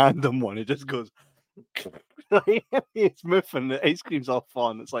time they hand him one, it just goes. It's moving. The ice cream's all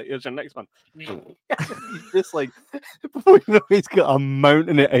fun. It's like, here's your next one. Just like, before you know, he's got a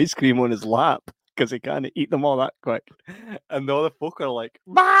mountain of ice cream on his lap. because he can't eat them all that quick. And the other folk are like,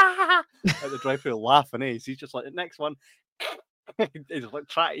 bah! At the drive-thru laughing, eh? So he's just like, the next one, he's like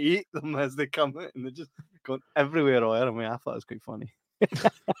trying to eat them as they come out, and they're just going everywhere all around me. I thought it was quite funny.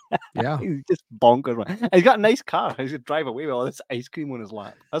 Yeah. He's just bonkers, man. He's got a nice car. He's going to drive away with all this ice cream on his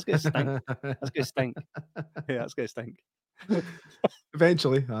lap. That's going to stink. That's going to stink. Yeah, that's going to stink.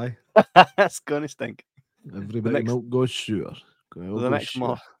 Eventually, aye. That's going to stink. Everybody milk goes sure. The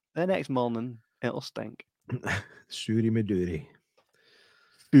next morning, it'll stink. Suri Maduri.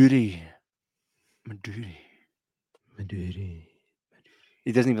 Maduri.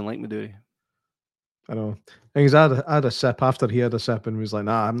 He doesn't even like Maduri. I know. I had a sip after he had a sip and was like,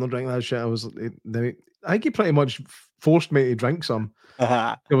 nah, I'm not drinking that shit. I think he pretty much forced me to drink some.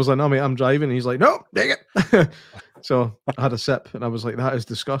 It was like, no, mate, I'm driving. And he's like, no, dang it. So I had a sip and I was like, that is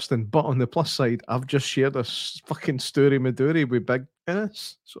disgusting. But on the plus side, I've just shared a fucking Suri Maduri with Big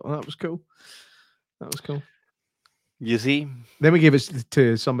Guinness. So that was cool. You see? Then we gave it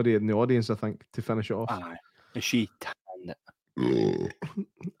to somebody in the audience, I think, to finish it off. And she tanned it.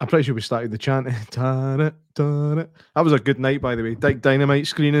 I'm pretty sure we started the chant. That was a good night, by the way. Dick Dynamite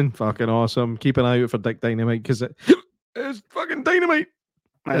screening, fucking awesome. Keep an eye out for Dick Dynamite because it's fucking dynamite.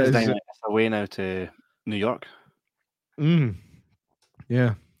 It is dynamite. It's away now to New York.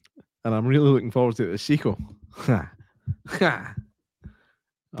 Yeah, and I'm really looking forward to the sequel. The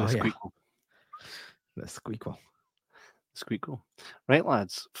squeakle. Right,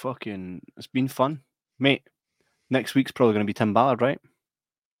 lads. Fucking, it's been fun, mate. Next week's probably going to be Tim Ballard, right?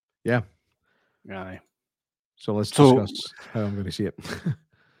 Yeah. Aye. So let's discuss how I'm going to see it.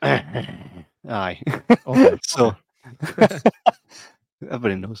 Aye. Okay. So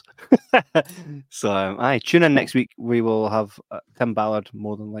everybody knows. So aye, tune in next week. We will have Tim Ballard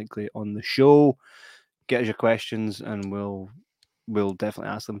more than likely on the show. Get us your questions, and we'll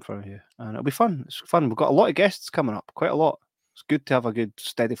definitely ask them for you. And it'll be fun. It's fun. We've got a lot of guests coming up. Quite a lot. It's good to have a good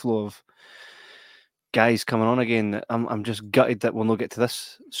steady flow of guys coming on again. I'm just gutted that we'll not get to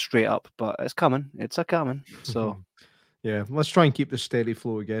this straight up, but it's coming. It's a coming. So yeah, let's try and keep the steady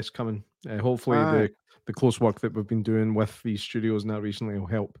flow of guests coming. Hopefully the close work that we've been doing with these studios now recently will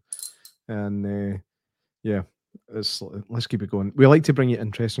help. And yeah, let's keep it going. We like to bring you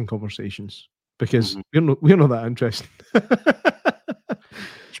interesting conversations because we're not that interesting.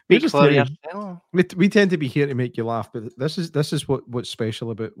 We tend to be here to make you laugh, but this is what's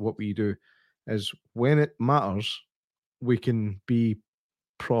special about what we do. Is when it matters, we can be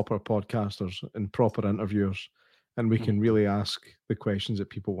proper podcasters and proper interviewers, and we can really ask the questions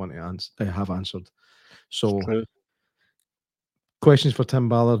that people want to have answered. So, questions for Tim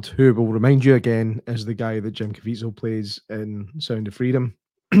Ballard, who will remind you again is the guy that Jim Caviezel plays in Sound of Freedom.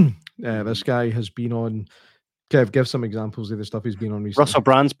 This guy has been on. Kev, give some examples of the stuff he's been on recently. Russell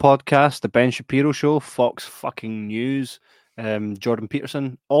Brand's podcast, The Ben Shapiro Show, Fox fucking News. Jordan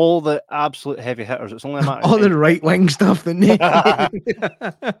Peterson, all the absolute heavy hitters. It's only a matter all the right wing stuff that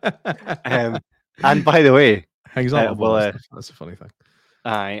and by the way, hangs up. That's a funny thing.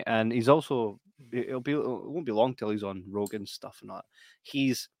 Aye, and he's also it won't be long till he's on Rogan stuff and that.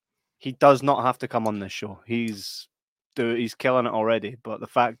 He does not have to come on this show. He's killing it already. But the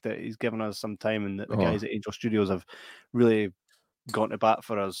fact that he's given us some time and that the guys at Angel Studios have really gone to bat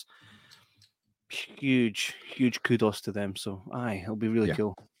for us. Huge kudos to them. So it'll be really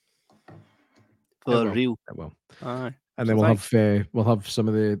cool. For real. It will. Aye. And then we'll have some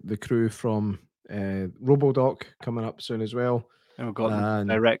of the crew from RoboDoc coming up soon as well. And we've got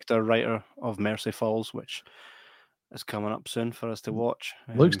the director, writer of Mercy Falls, which is coming up soon for us to watch.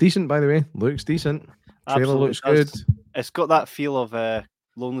 Looks decent, by the way. Looks decent. Trailer looks good. It's got that feel of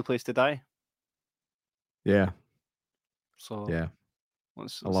Lonely Place to Die. Yeah. So yeah. I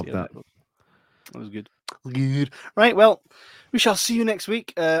love that. That was good. Good. Right, well, we shall see you next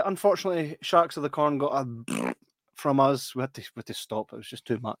week. Unfortunately, Sharks of the Corn got a from us. We had to stop. It was just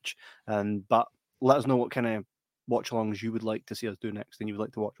too much. But let us know what kind of watch-alongs you would like to see us do next and you would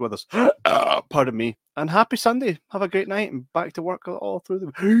like to watch with us. Pardon me. And happy Sunday. Have a great night and back to work all through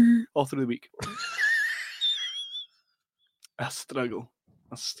the week. A struggle.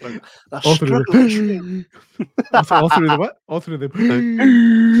 All through the what? All through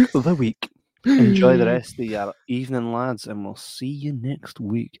the week. Enjoy the rest of your evening, lads, and we'll see you next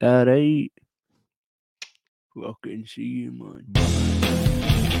week. All right. Fucking see you, man.